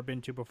no one's ever been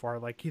to before.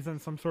 Like he's in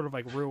some sort of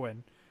like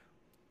ruin.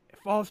 It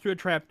falls through a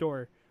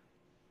trapdoor.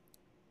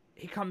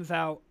 He comes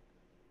out,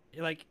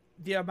 like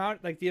the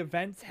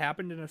events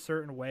happened in a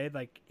certain way.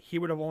 Like he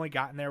would have only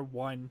gotten there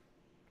one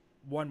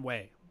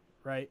way,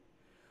 right?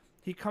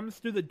 He comes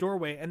through the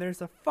doorway and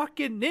there's a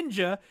fucking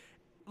ninja,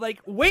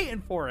 like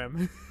waiting for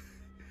him.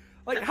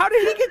 Like how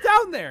did he get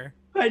down there?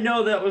 I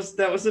know that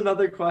was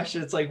another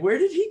question. It's like, where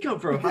did he come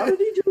from? How did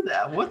he do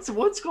that?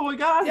 What's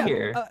going on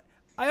here?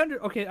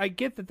 I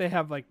get that they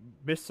have like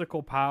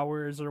mystical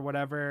powers or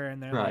whatever,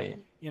 and they're right.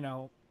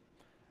 like,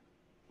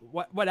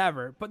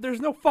 whatever. But there's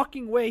no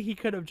fucking way he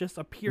could have just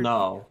appeared.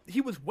 No,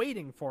 he was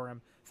waiting for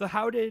him. So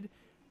how did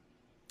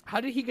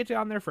he get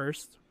down there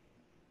first?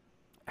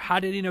 How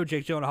did he know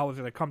Jake Gyllenhaal was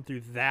going to come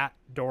through that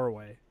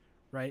doorway,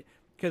 right?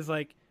 Because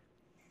like,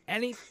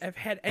 if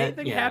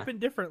anything happened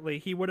differently,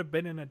 he would have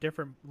been in a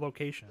different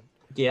location.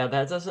 Yeah,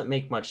 that doesn't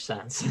make much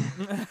sense.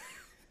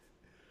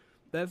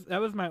 That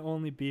was my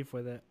only beef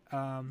with it.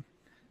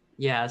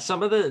 Yeah,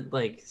 some of the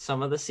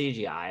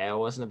CGI I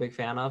wasn't a big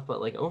fan of, but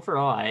like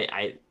overall,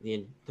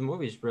 the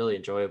movie's really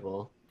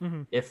enjoyable,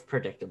 if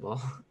predictable.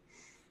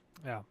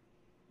 Yeah,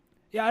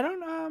 I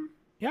don't.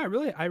 Yeah,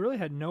 I really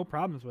had no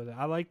problems with it.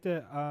 I liked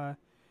it.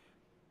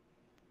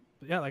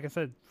 Yeah, like I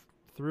said,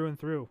 through and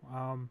through.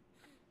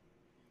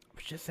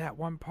 It's just that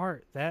one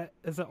part that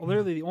is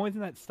literally the only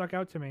thing that stuck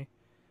out to me.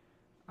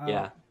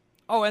 Yeah.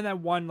 Oh, and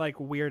then one like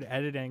weird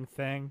editing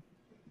thing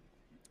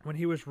when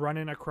he was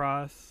running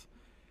across.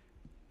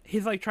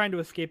 He's like trying to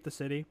escape the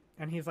city,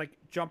 and he's like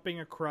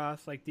jumping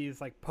across like these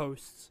like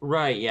posts.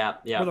 Right. Yeah.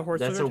 Yeah. Where the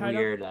horses That's are a tied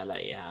weird. up.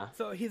 Yeah.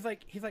 So he's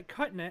like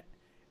cutting it,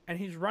 and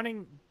he's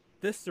running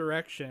this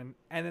direction,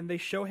 and then they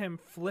show him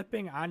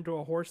flipping onto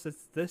a horse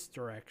that's this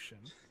direction.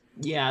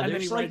 Yeah. And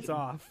then he There's like rides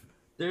off.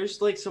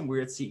 there's like some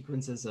weird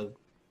sequences of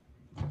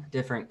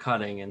different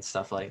cutting and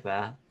stuff like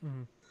that.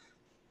 Mhm.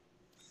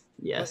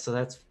 Yeah, But- so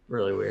that's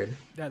really weird.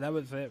 Yeah, that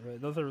was it. Really.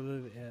 Those are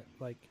really it.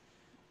 Like,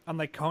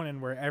 unlike Conan,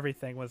 where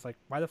everything was like,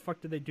 why the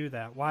fuck did they do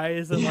that? Why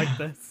is it like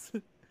Yeah. this?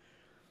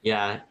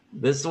 Yeah,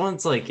 this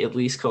one's like at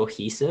least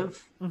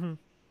cohesive hmm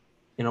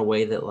in a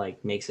way that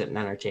like makes it an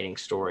entertaining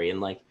story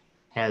and like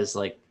has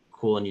like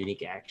cool and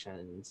unique action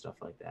and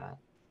stuff like that.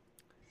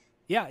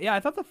 Yeah. I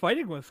thought the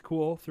fighting was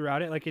cool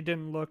throughout it. Like, it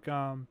didn't look.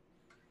 I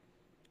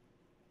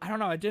don't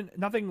know. It didn't.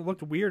 Nothing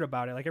looked weird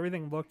about it. Like,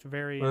 everything looked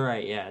very. All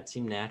right, yeah, it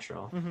seemed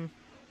natural. hmm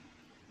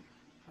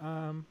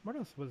What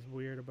else was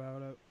weird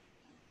about it?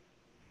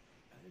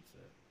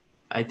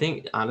 I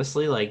think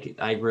honestly, like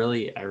I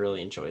really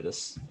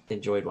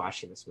enjoyed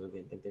watching this movie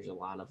and think there's a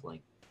lot of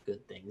like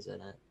good things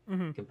in it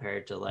hmm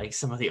compared to like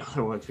some of the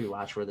other ones we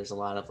watched where there's a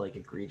lot of like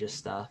egregious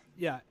stuff.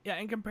 Yeah.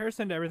 In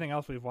comparison to everything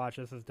else we've watched,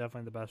 this is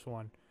definitely the best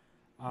one.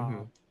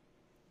 Mhm.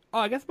 Oh,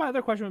 I guess my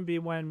other question would be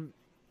when,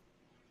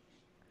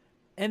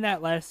 in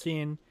that last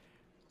scene,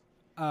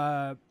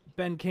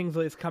 Ben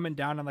Kingsley is coming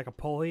down on like a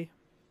pulley.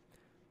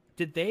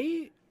 Did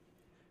they?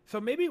 So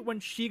maybe when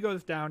she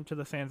goes down to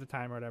the sands of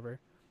time or whatever,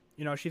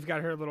 she's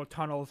got her little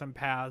tunnels and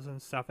paths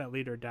and stuff that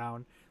lead her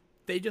down.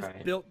 They just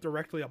Right. built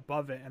directly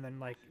above it and then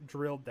like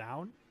drilled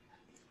down.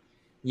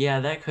 Yeah,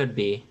 that could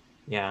be.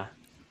 Yeah,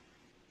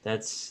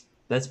 that's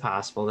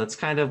possible. That's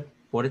kind of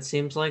what it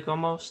seems like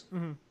almost.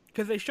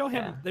 Because they show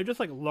him, Yeah. they're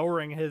just like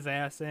lowering his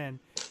ass in,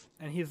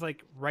 and he's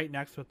like right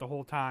next to it the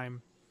whole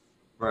time.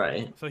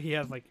 Right. So he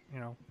has like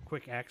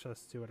quick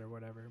access to it or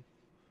whatever.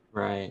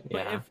 Right.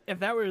 But Yeah. if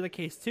that were the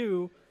case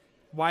too,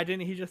 why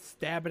didn't he just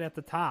stab it at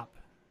the top?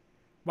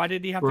 Why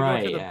did he have to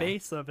Right, go to the yeah.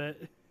 base of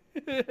it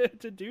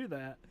to do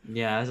that?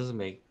 Yeah, that doesn't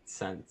make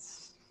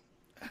sense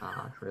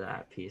for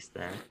that piece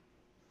there.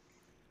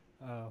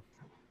 Oh,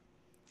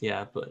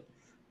 Yeah, but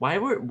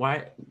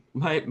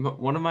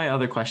one of my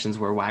other questions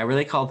were why were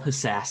they called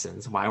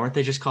assassins? Why weren't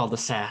they just called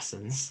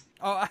assassins?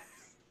 oh,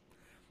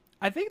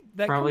 I think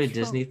that Probably a comes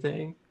from- Disney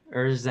thing,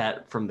 or is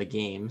that from the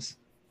games?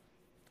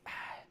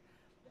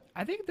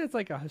 I think that's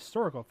like a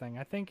historical thing.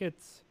 I think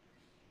it's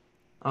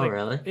Oh, like,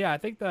 really? yeah. I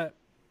think that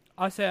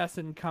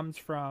assassin comes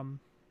from,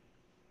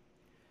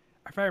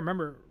 if I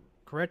remember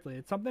correctly,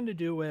 it's something to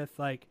do with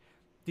like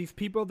these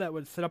people that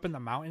would sit up in the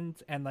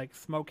mountains and like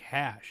smoke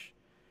hash,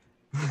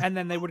 and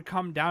then they would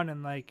come down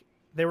and like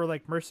they were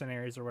like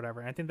mercenaries or whatever.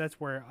 And I think that's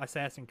where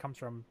assassin comes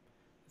from.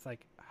 It's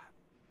like,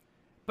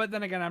 but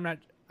then again,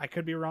 I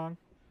could be wrong.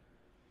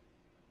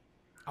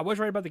 I was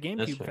right about the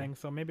That's GameCube fair. thing,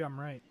 so maybe I'm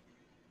right.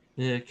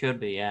 Yeah, it could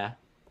be. Yeah,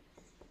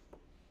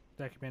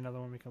 That could be another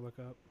one we can look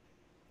up.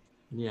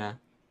 yeah.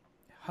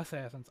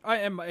 Assassins. I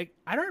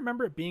don't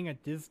remember it being a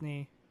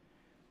Disney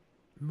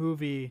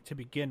movie to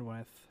begin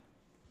with.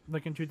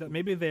 Looking through that,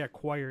 maybe they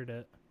acquired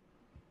it.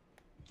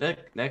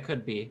 That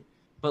could be.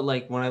 But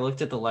like when I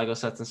looked at the Lego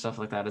sets and stuff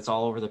like that, it's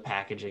all over the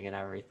packaging and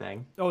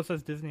everything. Oh, it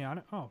says Disney on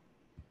it. Oh,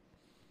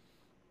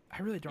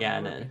 I really don't Yeah,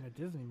 remember it and being a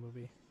Disney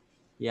movie.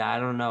 Yeah, I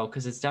don't know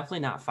because it's definitely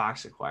not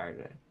Fox acquired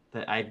it.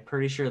 But I'm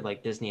pretty sure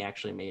like Disney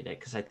actually made it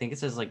because I think it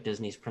says like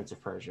Disney's Prince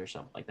of Persia or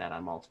something like that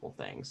on multiple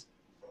things.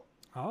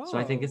 Oh, So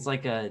I think it's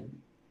like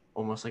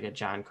almost like a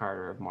John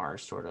Carter of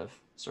Mars sort of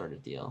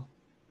deal.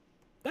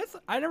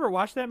 I never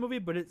watched that movie,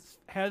 but it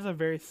has a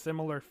very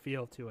similar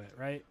feel to it,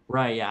 right?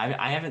 Right? Yeah,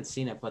 I haven't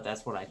seen it, but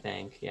that's what I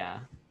think. Yeah,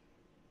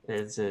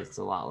 it's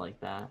a lot like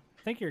that.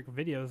 I think your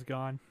video's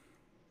gone.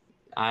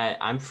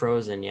 I'm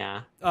frozen.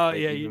 Yeah. Oh Like,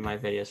 yeah, even my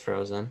video's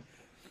frozen.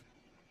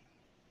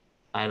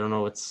 I don't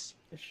know what's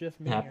it's just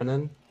me. here.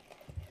 happening.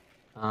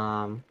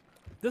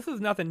 This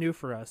is nothing new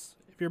for us.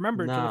 If you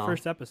remember to the No.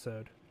 first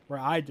episode where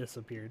I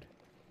disappeared.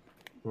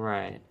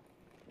 Right.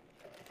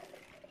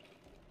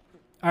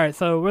 All right,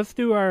 so let's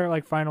do our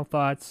like final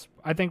thoughts.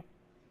 I think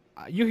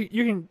you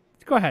can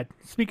go ahead,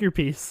 speak your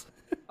piece.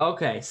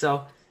 Okay,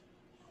 so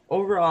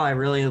overall, I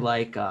really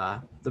like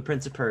The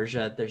Prince of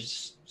Persia.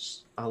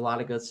 There's a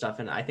lot of good stuff,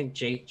 and I think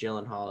Jake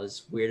Gyllenhaal,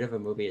 as weird of a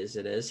movie as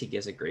it is, he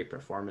gives a great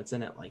performance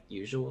in it, like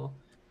usual.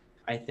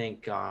 I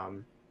think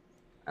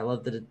I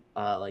love the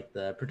like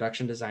the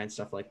production design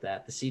stuff like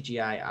that. The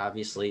CGI,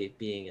 obviously,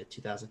 being a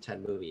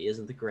 2010 movie,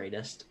 isn't the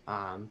greatest.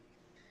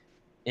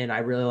 And I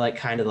really like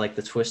kind of like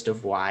the twist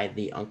of why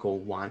the uncle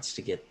wants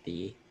to get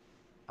the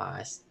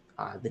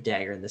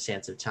dagger in the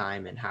sands of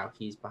time and how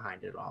he's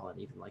behind it all and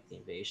even like the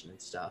invasion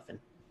and stuff and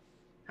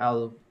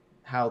how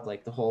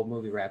like the whole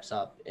movie wraps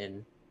up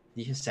and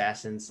the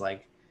assassins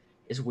like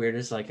as weird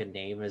as like a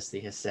name as the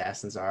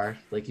assassins are,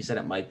 like you said,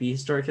 it might be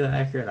historically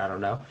accurate, I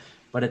don't know,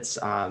 but it's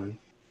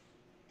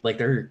like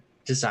their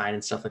design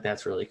and stuff like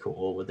that's really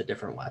cool with the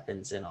different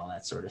weapons and all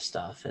that sort of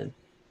stuff. And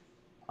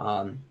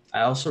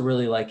I also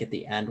really like at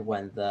the end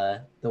when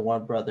the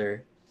one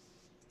brother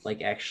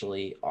like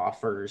actually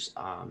offers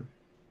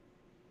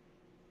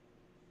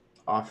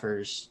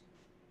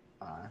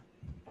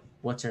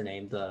what's her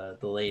name, the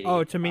lady,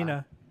 Oh,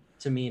 Tamina.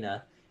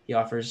 Tamina. He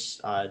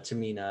offers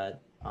Tamina's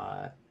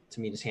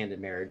hand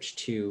in marriage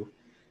to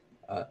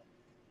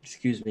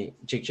excuse me,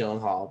 Jake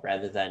Gyllenhaal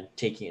rather than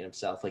taking it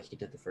himself like he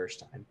did the first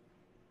time,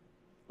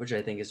 which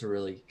I think is a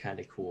really kind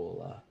of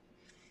cool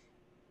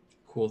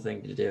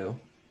thing to do.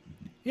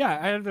 Yeah,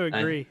 I have to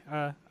agree.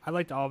 I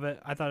liked all of it.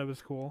 I thought it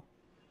was cool.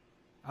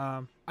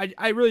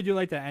 I really do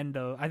like the end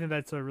though. I think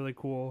that's a really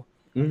cool.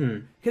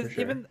 Because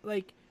even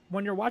like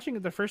when you're watching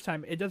it the first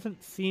time, it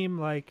doesn't seem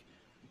like,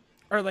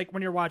 or like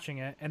when you're watching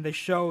it and they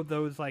show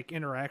those like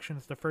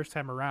interactions the first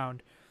time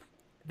around,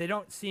 they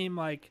don't seem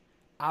like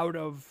out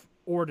of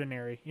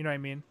ordinary. You know what I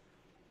mean?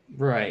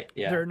 Right.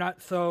 Yeah. They're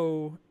not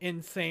so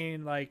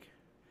insane. Like,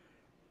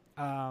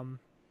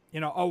 you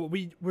know, oh,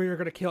 we're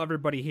gonna kill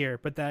everybody here,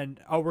 but then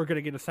we're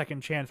gonna get a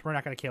second chance. We're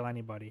not gonna kill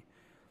anybody.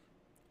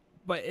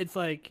 But it's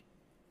like,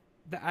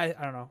 I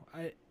don't know.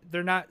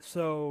 They're not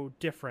so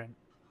different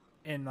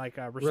in like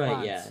a response.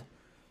 Right. Yeah.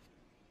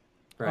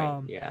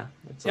 Right. Yeah.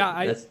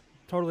 I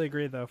totally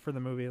agree though for the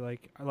movie.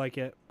 Like, I like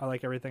it. I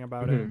like everything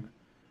about it.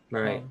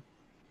 Right.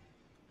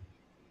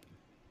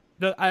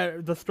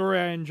 The story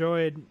I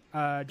enjoyed.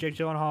 Jake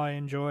Gyllenhaal I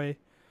enjoy.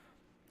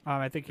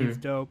 I think he's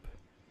dope.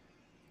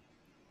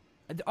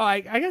 Oh,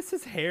 I guess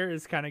his hair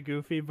is kind of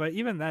goofy, but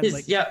even then,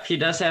 like, yeah, he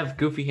does have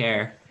goofy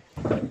hair.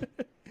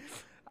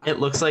 It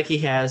looks like he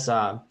has.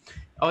 Oh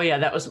yeah,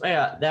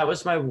 that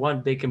was my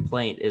one big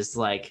complaint. Is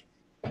like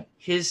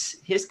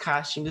his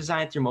costume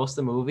design through most of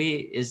the movie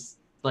is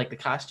like the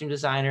costume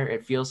designer.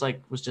 It feels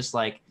like was just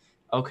like,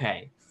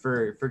 okay,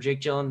 for Jake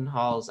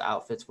Gyllenhaal's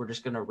outfits, we're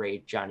just gonna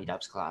raid Johnny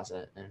Depp's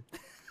closet and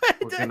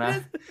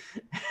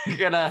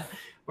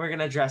we're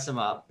gonna dress him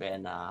up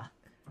and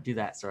do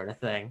that sort of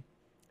thing.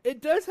 It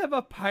does have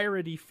a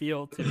piratey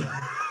feel to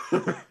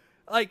it.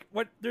 Like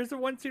there's the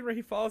one scene where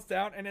he falls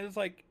down and it's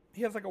like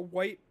he has like a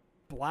white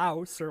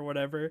blouse or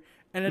whatever,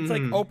 and it's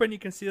like open. You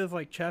can see his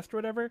like chest or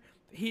whatever.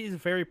 He's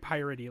very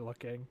piratey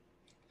looking.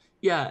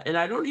 Yeah, and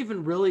I don't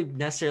even really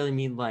necessarily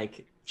mean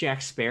like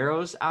Jack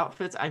Sparrow's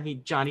outfits. I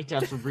mean Johnny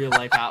Depp's real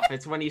life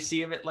outfits. When you see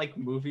him at like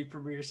movie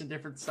premieres and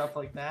different stuff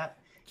like that,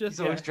 he's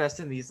always dressed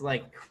in these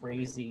like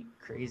crazy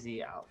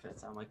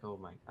outfits. I'm like, oh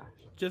my gosh.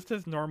 Just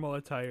his normal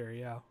attire,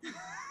 yeah.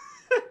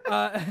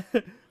 No,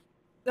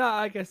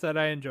 like I said,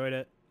 I enjoyed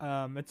it.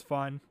 It's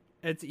fun.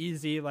 It's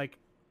easy. Like,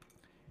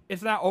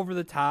 it's not over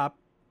the top.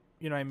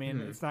 You know what I mean?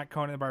 It's not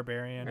Conan the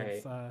Barbarian. Right.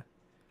 It's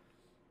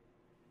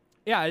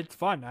yeah, it's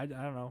fun. I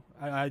don't know.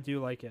 I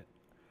do like it.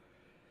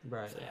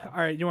 Right. Yeah. All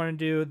right, you want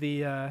to do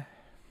the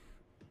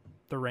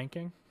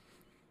ranking?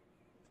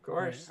 Of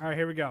course. All right,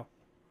 here we go.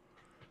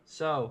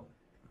 So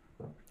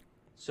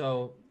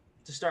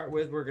to start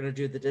with, we're gonna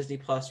do the Disney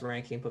Plus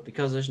ranking, but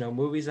because there's no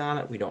movies on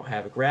it, we don't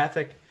have a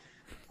graphic.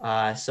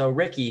 So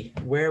Ricky,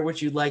 where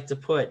would you like to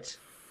put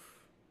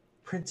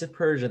Prince of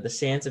Persia: The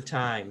Sands of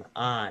Time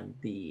on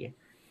the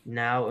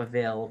now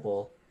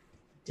available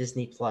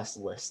Disney Plus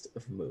list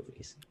of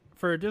movies?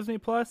 For Disney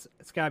Plus,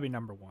 it's gotta be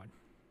number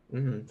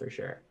 1. For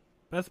sure.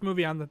 Best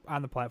movie on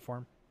the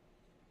platform.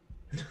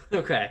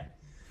 Okay.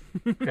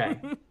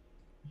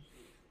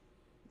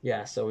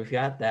 Yeah, so we've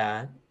got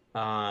that.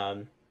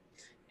 And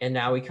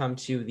now we come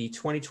to the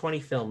 2020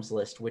 films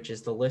list, which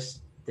is the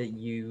list that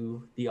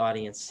the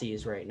audience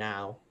sees right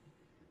now.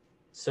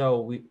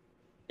 So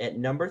at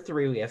number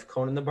 3, we have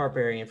Conan the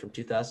Barbarian from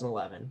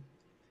 2011.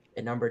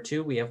 At number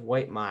 2, we have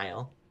White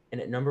Mile. And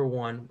at number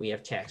 1, we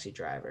have Taxi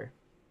Driver.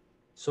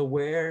 So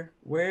where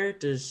does where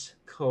does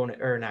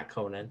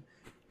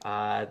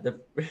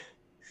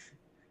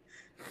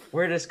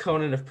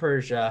Conan of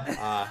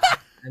Persia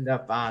end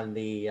up on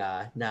the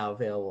now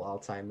available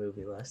all-time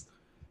movie list?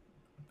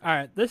 All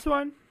right, this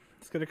one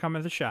is going to come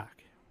as a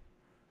shock.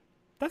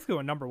 That's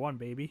going number 1,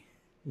 baby.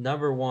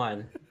 Number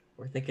 1.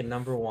 We're thinking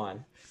number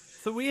 1.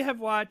 So we have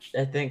watched...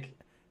 I think...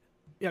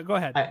 Yeah, go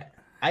ahead.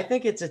 I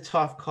think it's a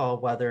tough call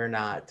whether or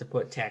not to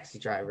put Taxi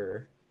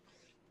Driver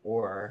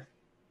or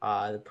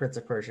the Prince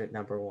of Persia at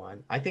number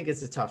 1. I think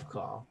it's a tough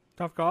call.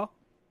 Tough call?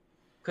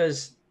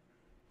 Because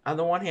on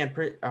the one hand,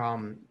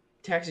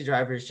 Taxi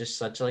Driver is just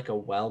such like a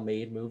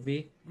well-made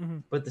movie,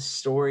 but the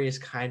story is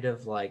kind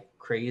of like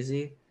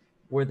crazy,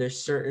 where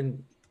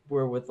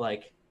with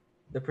like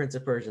the Prince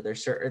of Persia,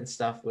 there's certain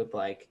stuff with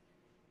like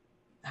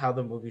how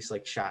the movie's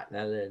like shot and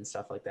edited and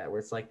stuff like that, where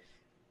it's like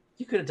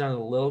you could have done it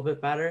a little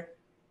bit better,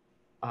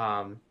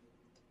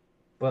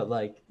 but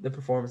like the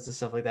performance and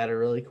stuff like that are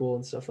really cool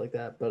and stuff like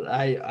that. But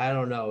I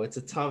don't know, it's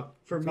a tough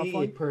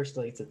me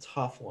personally. It's a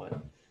tough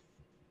one,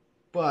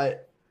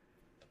 but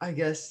I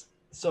guess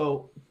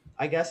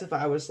if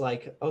I was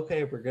like,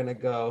 okay, we're gonna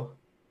go,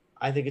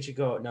 I think it should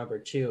go at number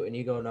 2, and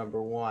you go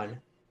number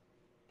 1,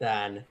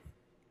 then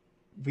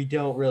we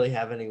don't really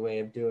have any way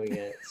of doing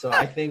it. So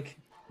I think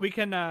we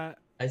can. I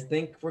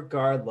think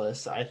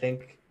regardless, I'll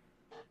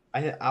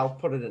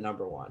put it at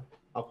number 1.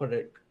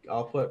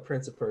 I'll put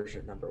Prince of Persia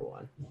at number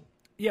 1.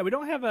 Yeah, we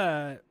don't have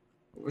a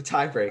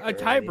tiebreaker. A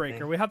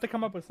tiebreaker. We have to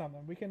come up with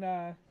something. We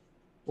can.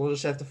 We'll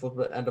just have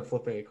to end up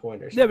flipping a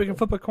coin or something. Yeah, we can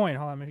flip a coin.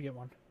 Hold on, let me get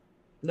one.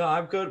 No,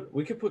 I'm good.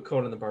 We could put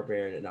Conan the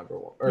Barbarian at number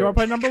 1. You want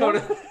to put number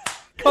 1?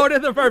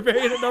 Conan the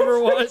Barbarian at number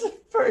 1.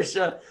 Prince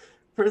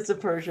of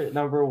Persia at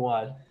number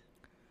 1.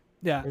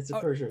 Yeah. Prince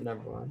of Persia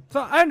number one.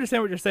 So I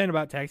understand what you're saying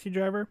about Taxi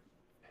Driver.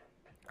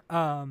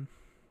 But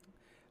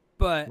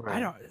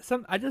Right.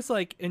 I just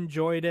like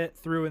enjoyed it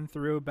through and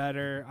through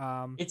better.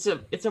 It's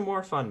a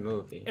more fun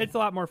movie. It's a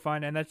lot more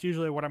fun, and that's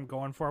usually what I'm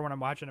going for when I'm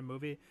watching a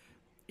movie,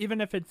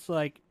 even if it's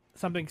like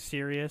something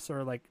serious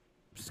or like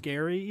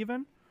scary,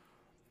 even.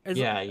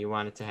 Yeah, you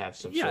want it to have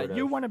some sort of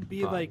you want to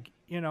be fun. like,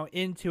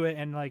 into it,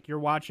 and like you're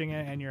watching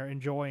it and you're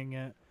enjoying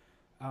it.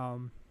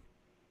 And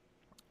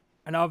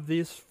of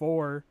these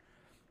four,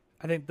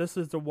 I think this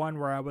is the one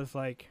where I was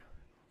like,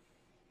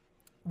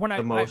 when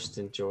the most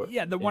enjoy.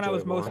 yeah, the one I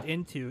was enjoyable. most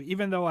into.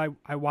 Even though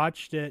I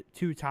watched it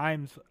 2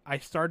 times,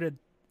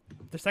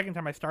 the second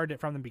time I started it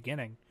from the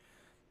beginning.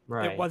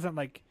 Right. It wasn't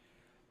like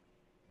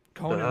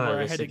Conan Oh, where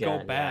I this had to go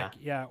again, back,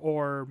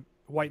 or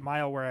White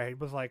Mile where I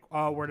was like,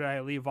 oh, where did I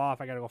leave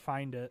off? I gotta go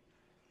find it.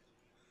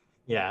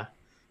 Yeah,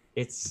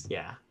 it's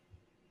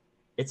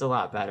a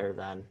lot better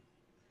than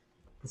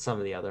some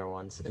of the other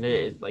ones,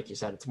 and like you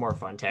said, it's more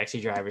fun. Taxi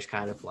Driver's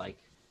kind of like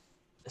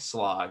a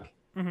slog.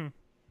 Mm-hmm.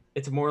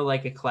 It's more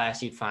like a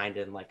class you'd find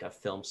in like a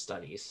film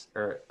studies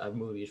or a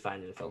movie you'd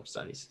find in a film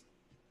studies.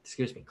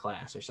 Excuse me,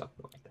 class or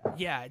something like that.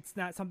 Yeah, it's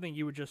not something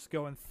you would just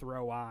go and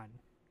throw on.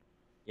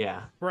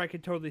 Yeah, Where I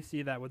could totally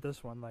see that with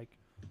this one, like,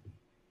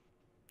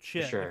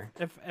 shit. sure.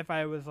 If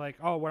I was like,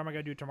 oh, what am I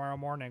gonna do tomorrow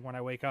morning when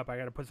I wake up? I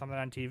gotta put something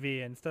on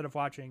TV instead of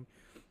watching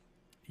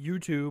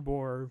YouTube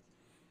or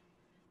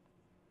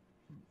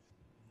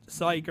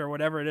Psych or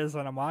whatever it is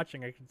that I'm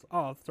watching.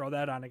 I'll throw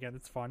that on again.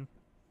 It's fun.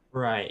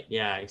 Right.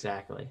 Yeah.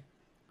 Exactly.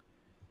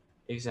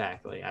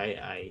 Exactly.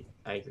 I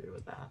agree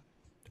with that.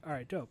 All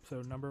right, dope.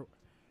 So number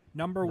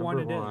one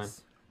it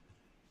is.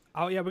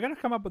 Oh yeah, we gotta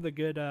come up with a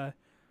good.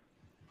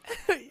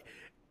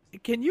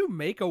 Can you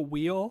make a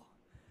wheel?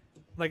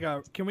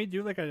 Can we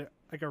do like a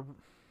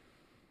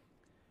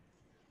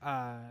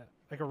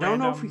don't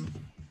know if random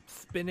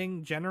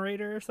spinning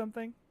generator or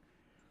something?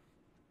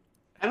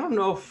 I don't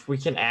know if we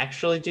can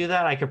actually do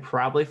that. I could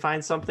probably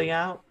find something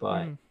out,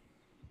 but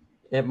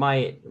it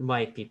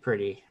might be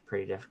pretty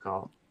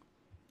difficult.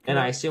 And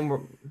I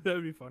assume That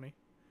would be funny.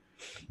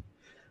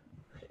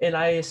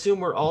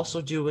 we're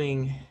also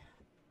doing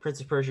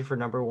Prince of Persia for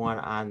number one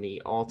on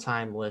the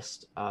all-time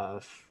list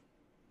of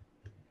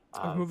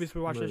movies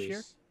we watched this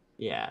year?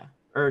 Yeah,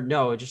 or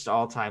no, just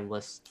all-time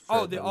list. For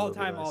The movie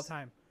all-time.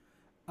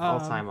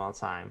 all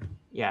time.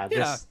 Yeah,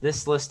 yeah.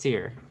 this list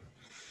here.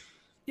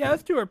 Yeah,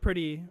 those two are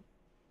pretty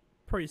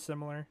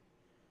similar.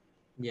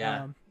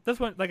 Yeah, This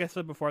one, like I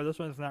said before, this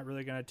one's not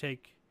really gonna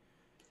take.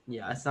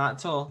 yeah. It's not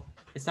till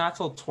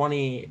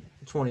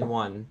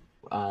 2021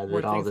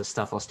 that all this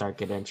stuff will start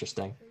getting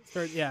interesting.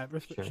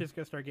 Shit's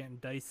gonna start getting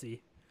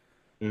dicey.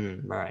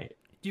 Right.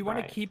 Do you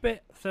want to keep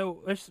it?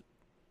 So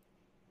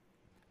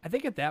I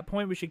think at that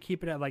point we should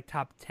keep it at like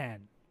top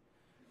 10.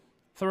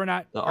 So we're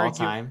not all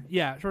time.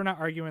 Yeah, so we're not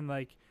arguing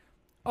like,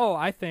 oh,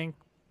 I think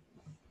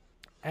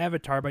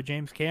Avatar by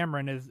James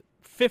Cameron is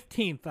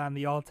 15th on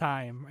the all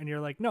time, and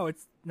you're like, no,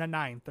 it's the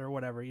 9th or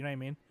whatever. You know what I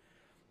mean?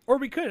 Or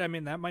we could. I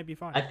mean, that might be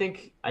fine. I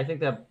think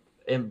that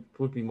it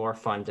would be more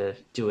fun to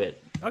do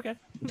it. Okay.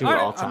 Do it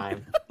all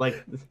time,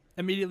 like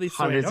immediately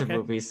hundreds swayed. of Okay.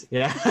 movies.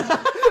 Yeah.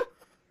 I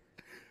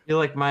feel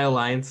like my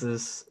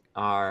alliances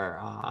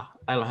are.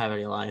 I don't have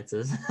any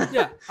alliances.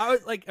 Yeah, I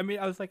was like,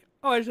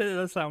 oh, actually, that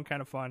does sound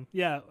kind of fun.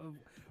 Yeah,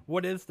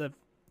 what is the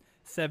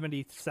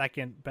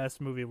 72nd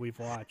best movie we've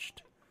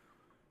watched?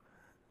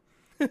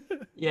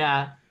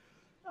 Yeah.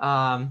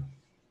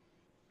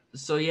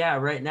 So yeah,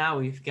 right now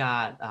we've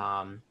got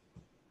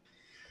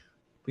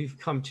we've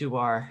come to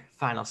our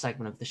final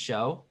segment of the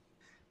show,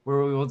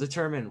 where we will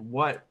determine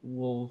what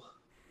will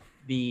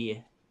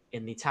be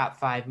in the top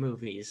 5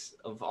 movies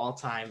of all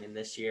time in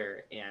this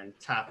year and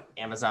top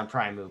Amazon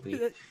Prime movie.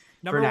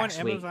 Number for one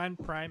next week. Amazon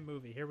Prime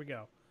movie. Here we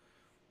go.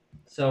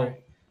 So,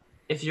 Alright.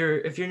 if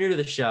you're new to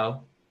the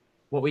show,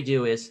 what we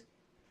do is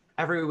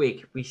every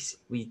week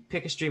we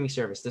pick a streaming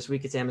service. This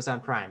week it's Amazon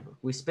Prime.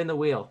 We spin the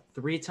wheel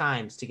 3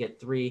 times to get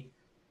 3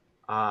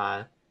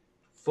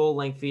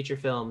 full-length feature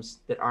films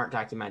that aren't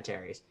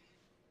documentaries.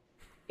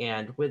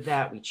 And with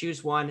that, we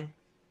choose one,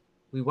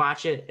 we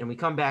watch it, and we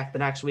come back the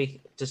next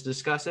week just to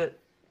discuss it.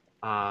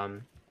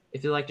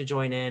 If you'd like to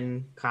join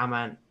in,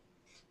 comment,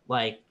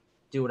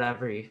 do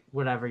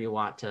whatever you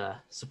want to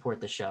support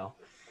the show.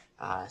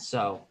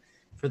 So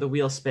for the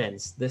wheel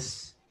spins,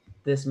 this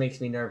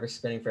makes me nervous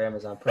spinning for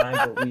Amazon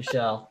Prime, but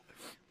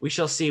we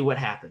shall see what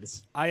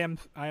happens. I am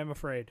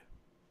afraid.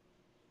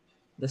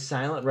 The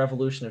Silent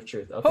Revolution of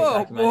Truth. Okay, Oh,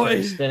 documentary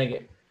boy. spinning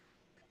it.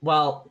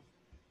 Well,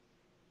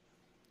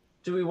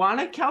 do we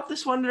want to count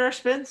this one in our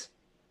spins?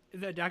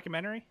 Is that a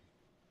documentary?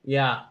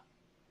 Yeah.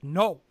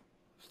 No.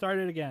 Start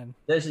it again.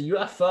 There's a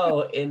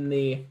UFO in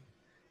the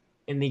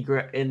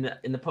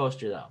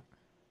poster though.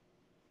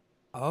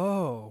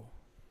 Oh.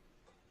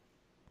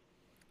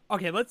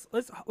 Okay, let's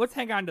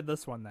hang on to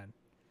this one then.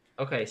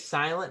 Okay,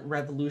 Silent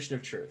Revolution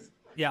of Truth.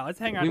 Yeah, let's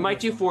hang on. We to might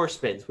this do one. 4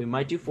 spins. We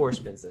might do 4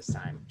 spins this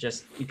time,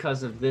 just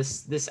because of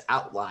this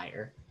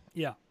outlier.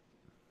 Yeah.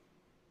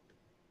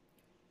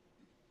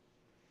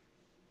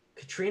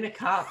 Katrina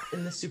Cop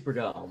in the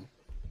Superdome.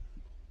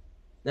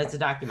 That's a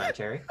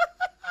documentary.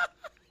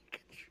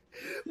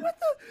 What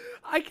the?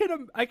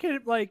 I can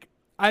like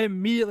I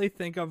immediately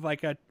think of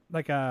like a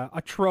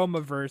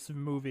Tromaverse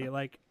movie,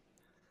 like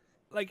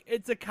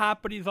it's a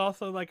cop, but he's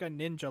also like a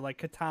ninja, like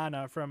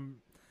Katana from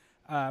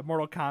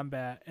Mortal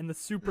Kombat, and the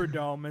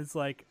Superdome is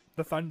like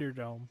the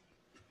Thunderdome.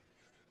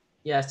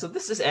 Yeah, so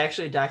this is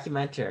actually a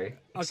documentary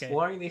Okay.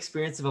 exploring the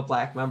experience of a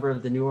black member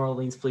of the New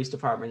Orleans Police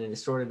Department and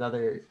assorted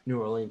other New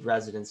Orleans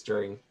residents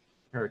during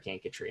Hurricane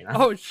Katrina.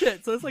 Oh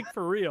shit! So it's like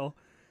for real.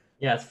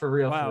 Yeah, it's for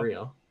real, Wow. for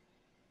real.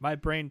 My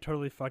brain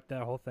totally fucked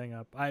that whole thing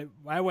up. I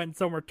went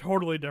somewhere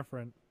totally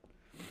different.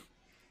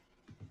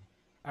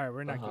 All right,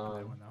 we're not keeping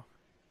that one though.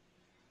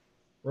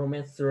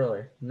 Romance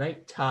thriller,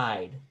 Night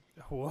Tide.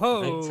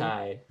 Whoa! Night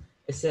Tide.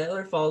 A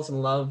sailor falls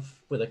in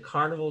love with a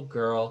carnival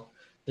girl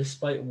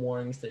despite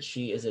warnings that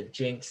she is a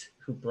jinx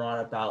who brought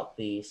about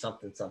the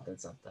something something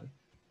something.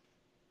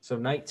 So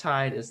Night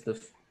Tide is the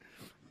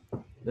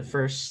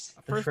first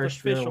real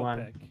official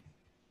one. pick.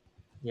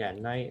 Yeah,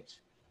 Night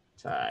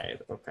Tide.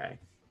 Okay.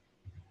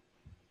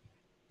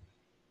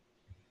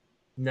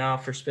 Now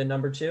for spin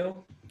number 2,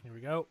 Here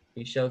we go.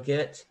 you shall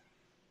get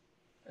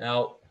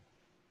out.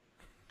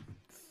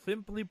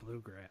 Simply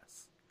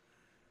Bluegrass.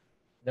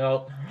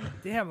 Nope.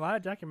 Damn, a lot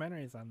of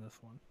documentaries on this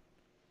one.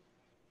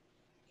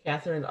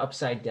 Catherine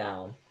Upside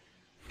Down.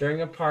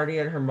 During a party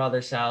at her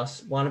mother's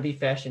house, wannabe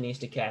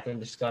fashionista Catherine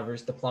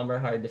discovers the plumber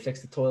hired to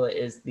fix the toilet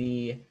is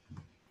the.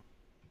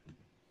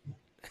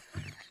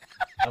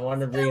 I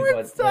want to read Where it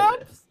what.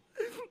 stops?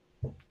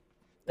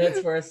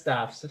 That's where it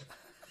stops.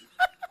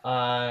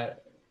 To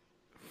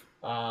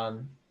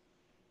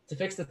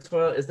fix the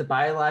toilet is the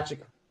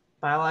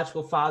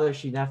biological father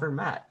she never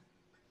met.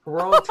 Her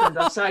world turned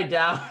upside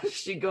down.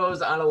 She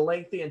goes on a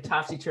lengthy and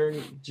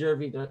topsy-turvy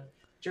journey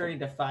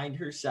to find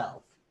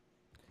herself.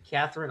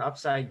 Catherine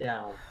Upside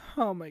Down.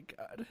 Oh my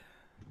god.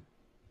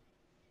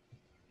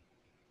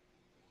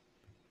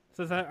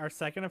 So is that our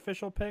second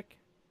official pick?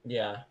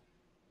 Yeah.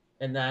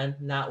 And then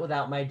Not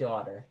Without My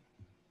Daughter.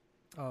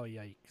 Oh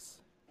yikes.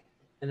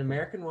 An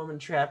American woman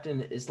trapped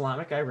in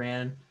Islamic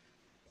Iran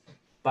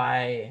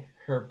by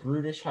her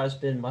brutish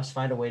husband must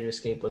find a way to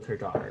escape with her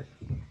daughter.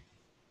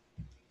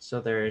 So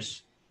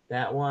there's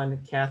that one,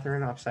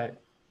 Catherine Upside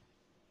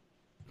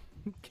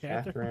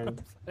Catherine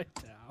Upside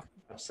Down.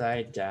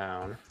 Upside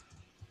Down.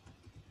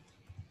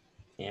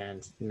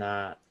 And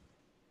not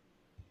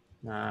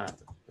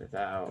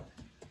without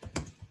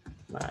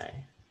my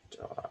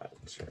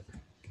daughter.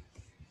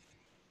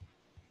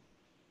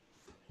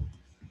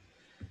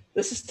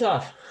 This is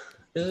tough.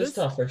 This is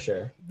tough for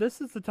sure. This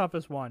is the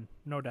toughest one,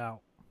 no doubt.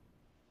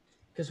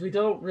 Because we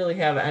don't really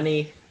have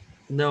anything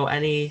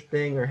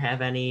or have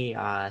any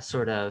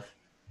sort of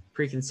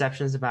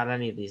preconceptions about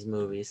any of these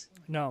movies.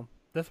 No,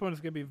 this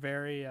one's gonna be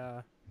very.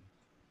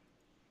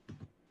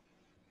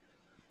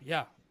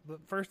 Yeah, the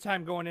first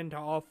time going into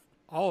all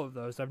of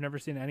those, I've never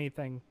seen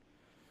anything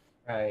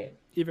Right.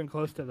 even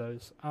close to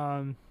those.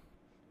 Trying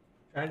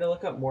to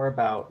look up more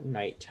about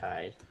Night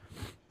Tide.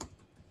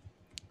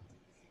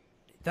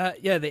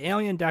 The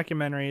Alien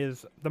documentary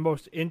is the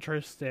most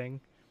interesting,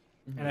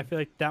 and I feel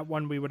like that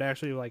one we would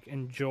actually like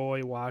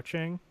enjoy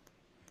watching.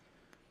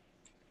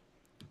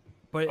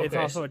 But it's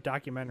Okay, also a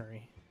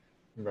documentary.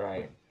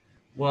 Right.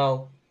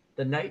 Well,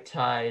 The Night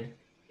Tide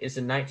is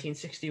a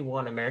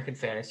 1961 American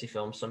fantasy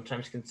film,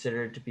 sometimes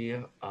considered to be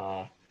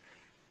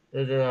written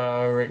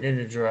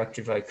and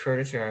directed by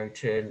Curtis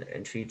Arrington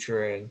and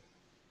featuring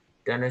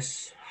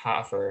Dennis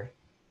Hoffer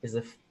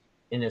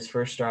in his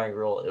first starring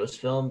role. It was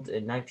filmed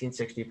in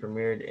 1960,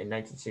 premiered in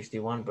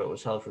 1961, but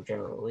was held for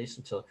general release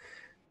until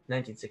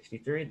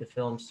 1963. The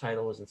film's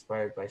title was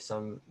inspired by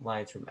some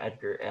lines from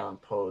Edgar Allan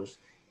Poe's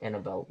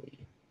Annabelle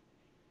Lee.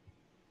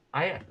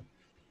 I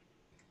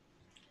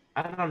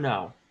don't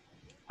know.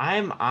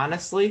 I'm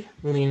honestly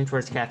leaning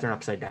towards Catherine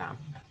Upside Down.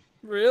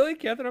 Really?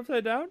 Catherine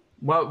Upside Down?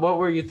 What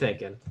were you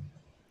thinking?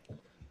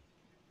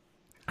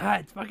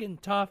 It's fucking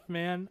tough,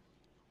 man.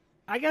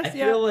 I guess, I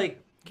feel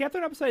like,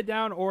 Catherine Upside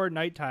Down or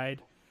Night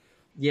Tide.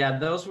 yeah,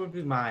 those would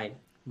be my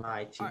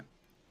two.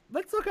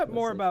 Let's look up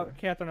more about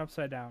Catherine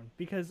Upside Down,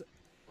 because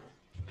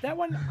that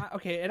one,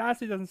 okay, it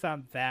honestly doesn't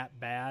sound that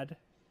bad.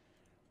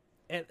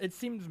 It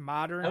seems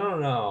modern. I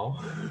don't know.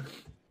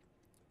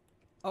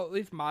 Oh, at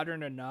least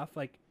modern enough.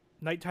 Like,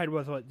 Night Tide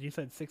was what, you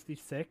said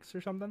 66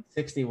 or something?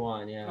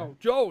 61, yeah. Oh,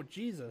 Joe,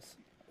 Jesus.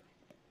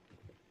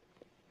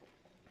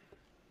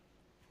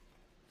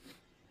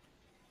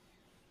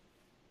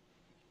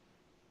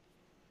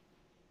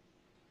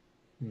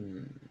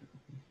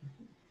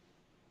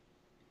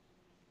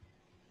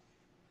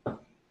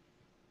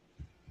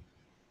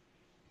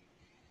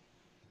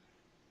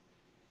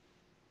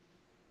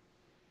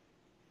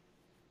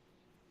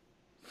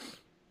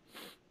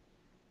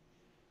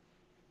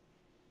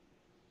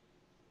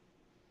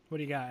 What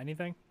do you got?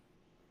 Anything?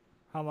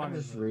 How long I'm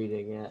is just it?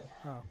 reading it.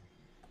 Oh.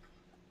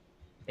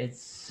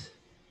 It's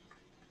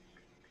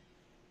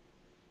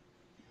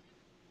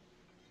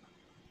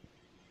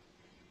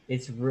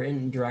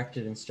written,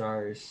 directed, and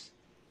stars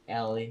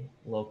Ali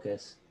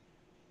Locus.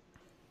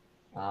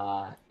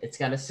 It's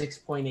got a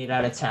 6.8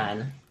 out of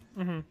 10.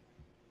 Mm-hmm.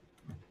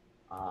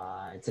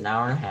 It's an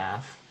hour and a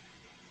half.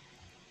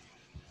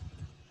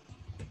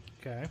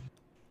 Okay.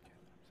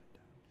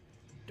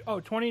 Oh,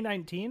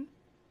 2019?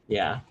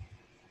 Yeah.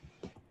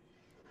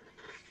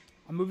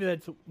 A movie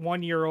that's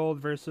 1 year old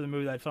versus a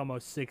movie that's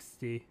almost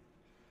 60.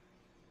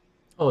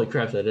 Holy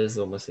crap, that is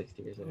almost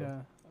 60 years old. Yeah.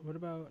 What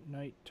about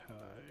Night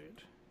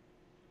Tide?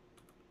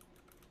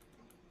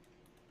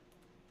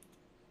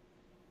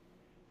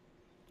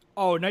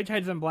 Oh, Night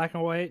Tide's in black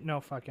and white?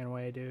 No fucking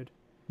way, dude.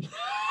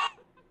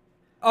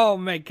 Oh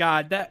my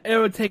god, it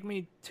would take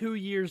me 2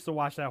 years to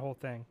watch that whole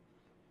thing.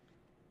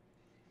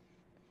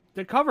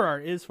 The cover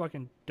art is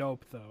fucking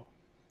dope, though.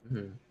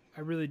 Mm-hmm.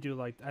 I really do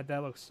like that.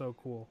 That looks so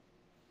cool.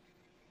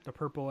 The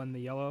purple and the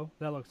yellow.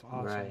 That looks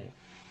awesome. Right.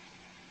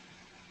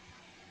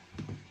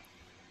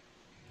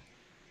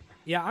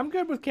 Yeah, I'm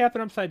good with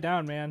Captain Upside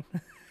Down, man.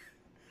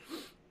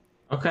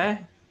 Okay.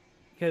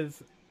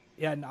 Because,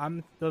 yeah,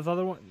 I'm those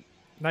other one,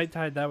 Night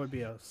Tide. That would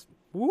be a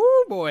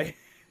woo boy.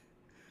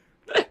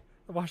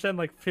 Watch that in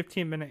like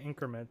 15-minute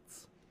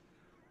increments.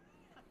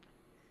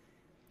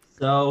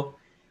 So,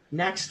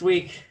 next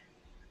week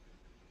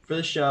for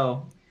the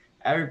show,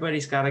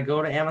 everybody's got to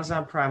go to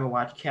Amazon Prime and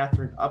watch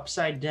Catherine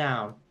Upside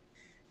Down.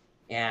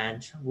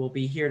 And we'll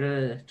be here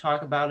to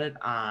talk about it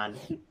on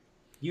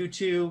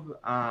YouTube,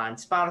 on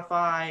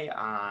Spotify,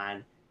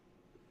 on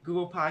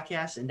Google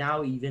Podcasts, and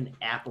now even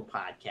Apple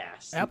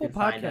Podcasts. Apple You can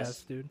find Podcasts,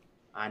 us dude.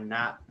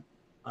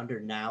 under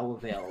now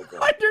available.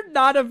 Under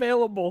not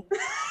available.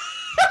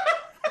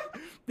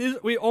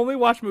 We only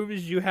watch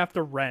movies you have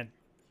to rent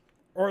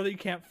or that you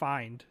can't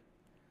find.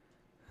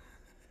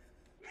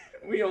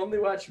 We only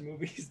watch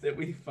movies that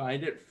we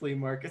find at flea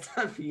markets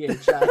on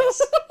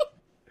VHS.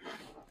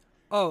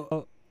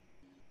 Oh,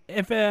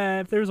 if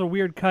there's a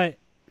weird cut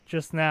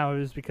just now, it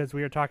was because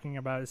we were talking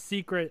about a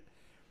secret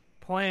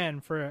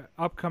plan for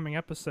upcoming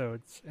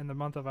episodes in the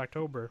month of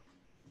October.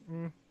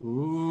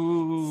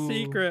 Ooh.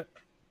 Secret.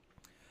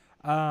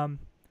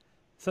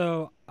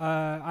 So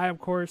I of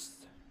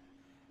course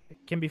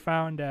can be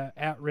found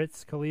at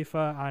Ritz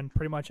Khalifa on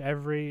pretty much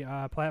every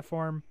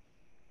platform,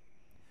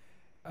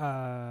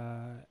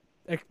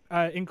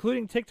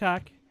 including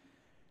TikTok.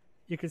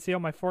 You can see all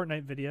my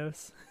Fortnite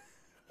videos.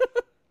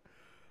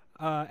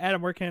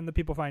 Adam, where can the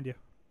people find you?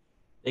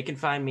 They can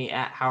find me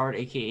at Howard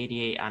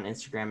AK88 on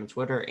Instagram and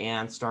Twitter,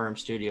 and Stardom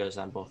Studios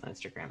on both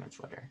Instagram and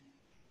Twitter.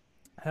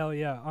 Hell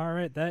yeah. All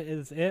right, that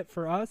is it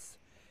for us.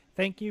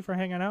 Thank you for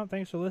hanging out.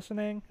 Thanks for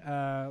listening.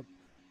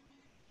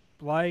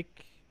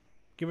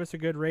 Give us a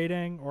good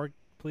rating, or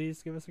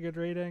please give us a good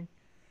rating.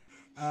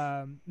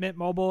 Mint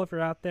Mobile, if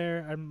you're out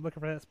there, I'm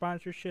looking for that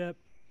sponsorship.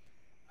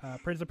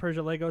 Prince of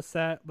Persia Lego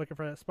set, looking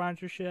for that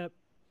sponsorship.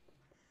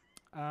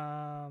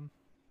 All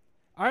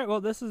right, well,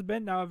 this has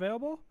been Now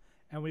Available,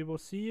 and we will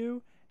see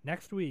you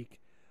next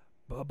week.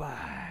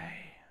 Bye-bye.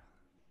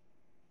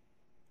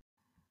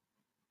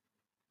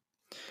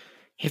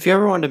 If you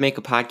ever wanted to make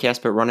a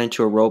podcast but run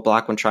into a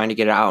roadblock when trying to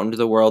get it out into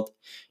the world,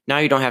 now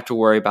you don't have to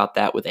worry about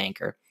that with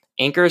Anchor.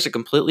 Anchor is a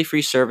completely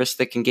free service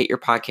that can get your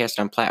podcast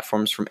on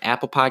platforms from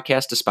Apple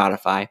Podcasts to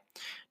Spotify.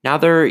 Now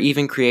there are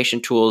even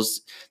creation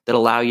tools that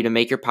allow you to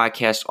make your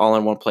podcast all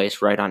in one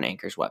place right on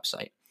Anchor's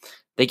website.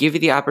 They give you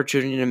the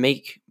opportunity to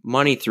make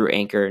money through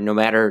Anchor no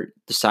matter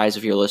the size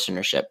of your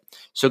listenership.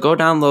 So go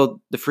download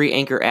the free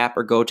Anchor app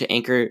or go to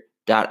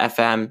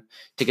anchor.fm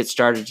to get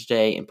started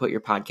today and put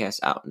your podcast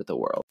out into the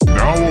world.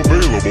 Now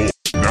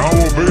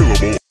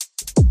available.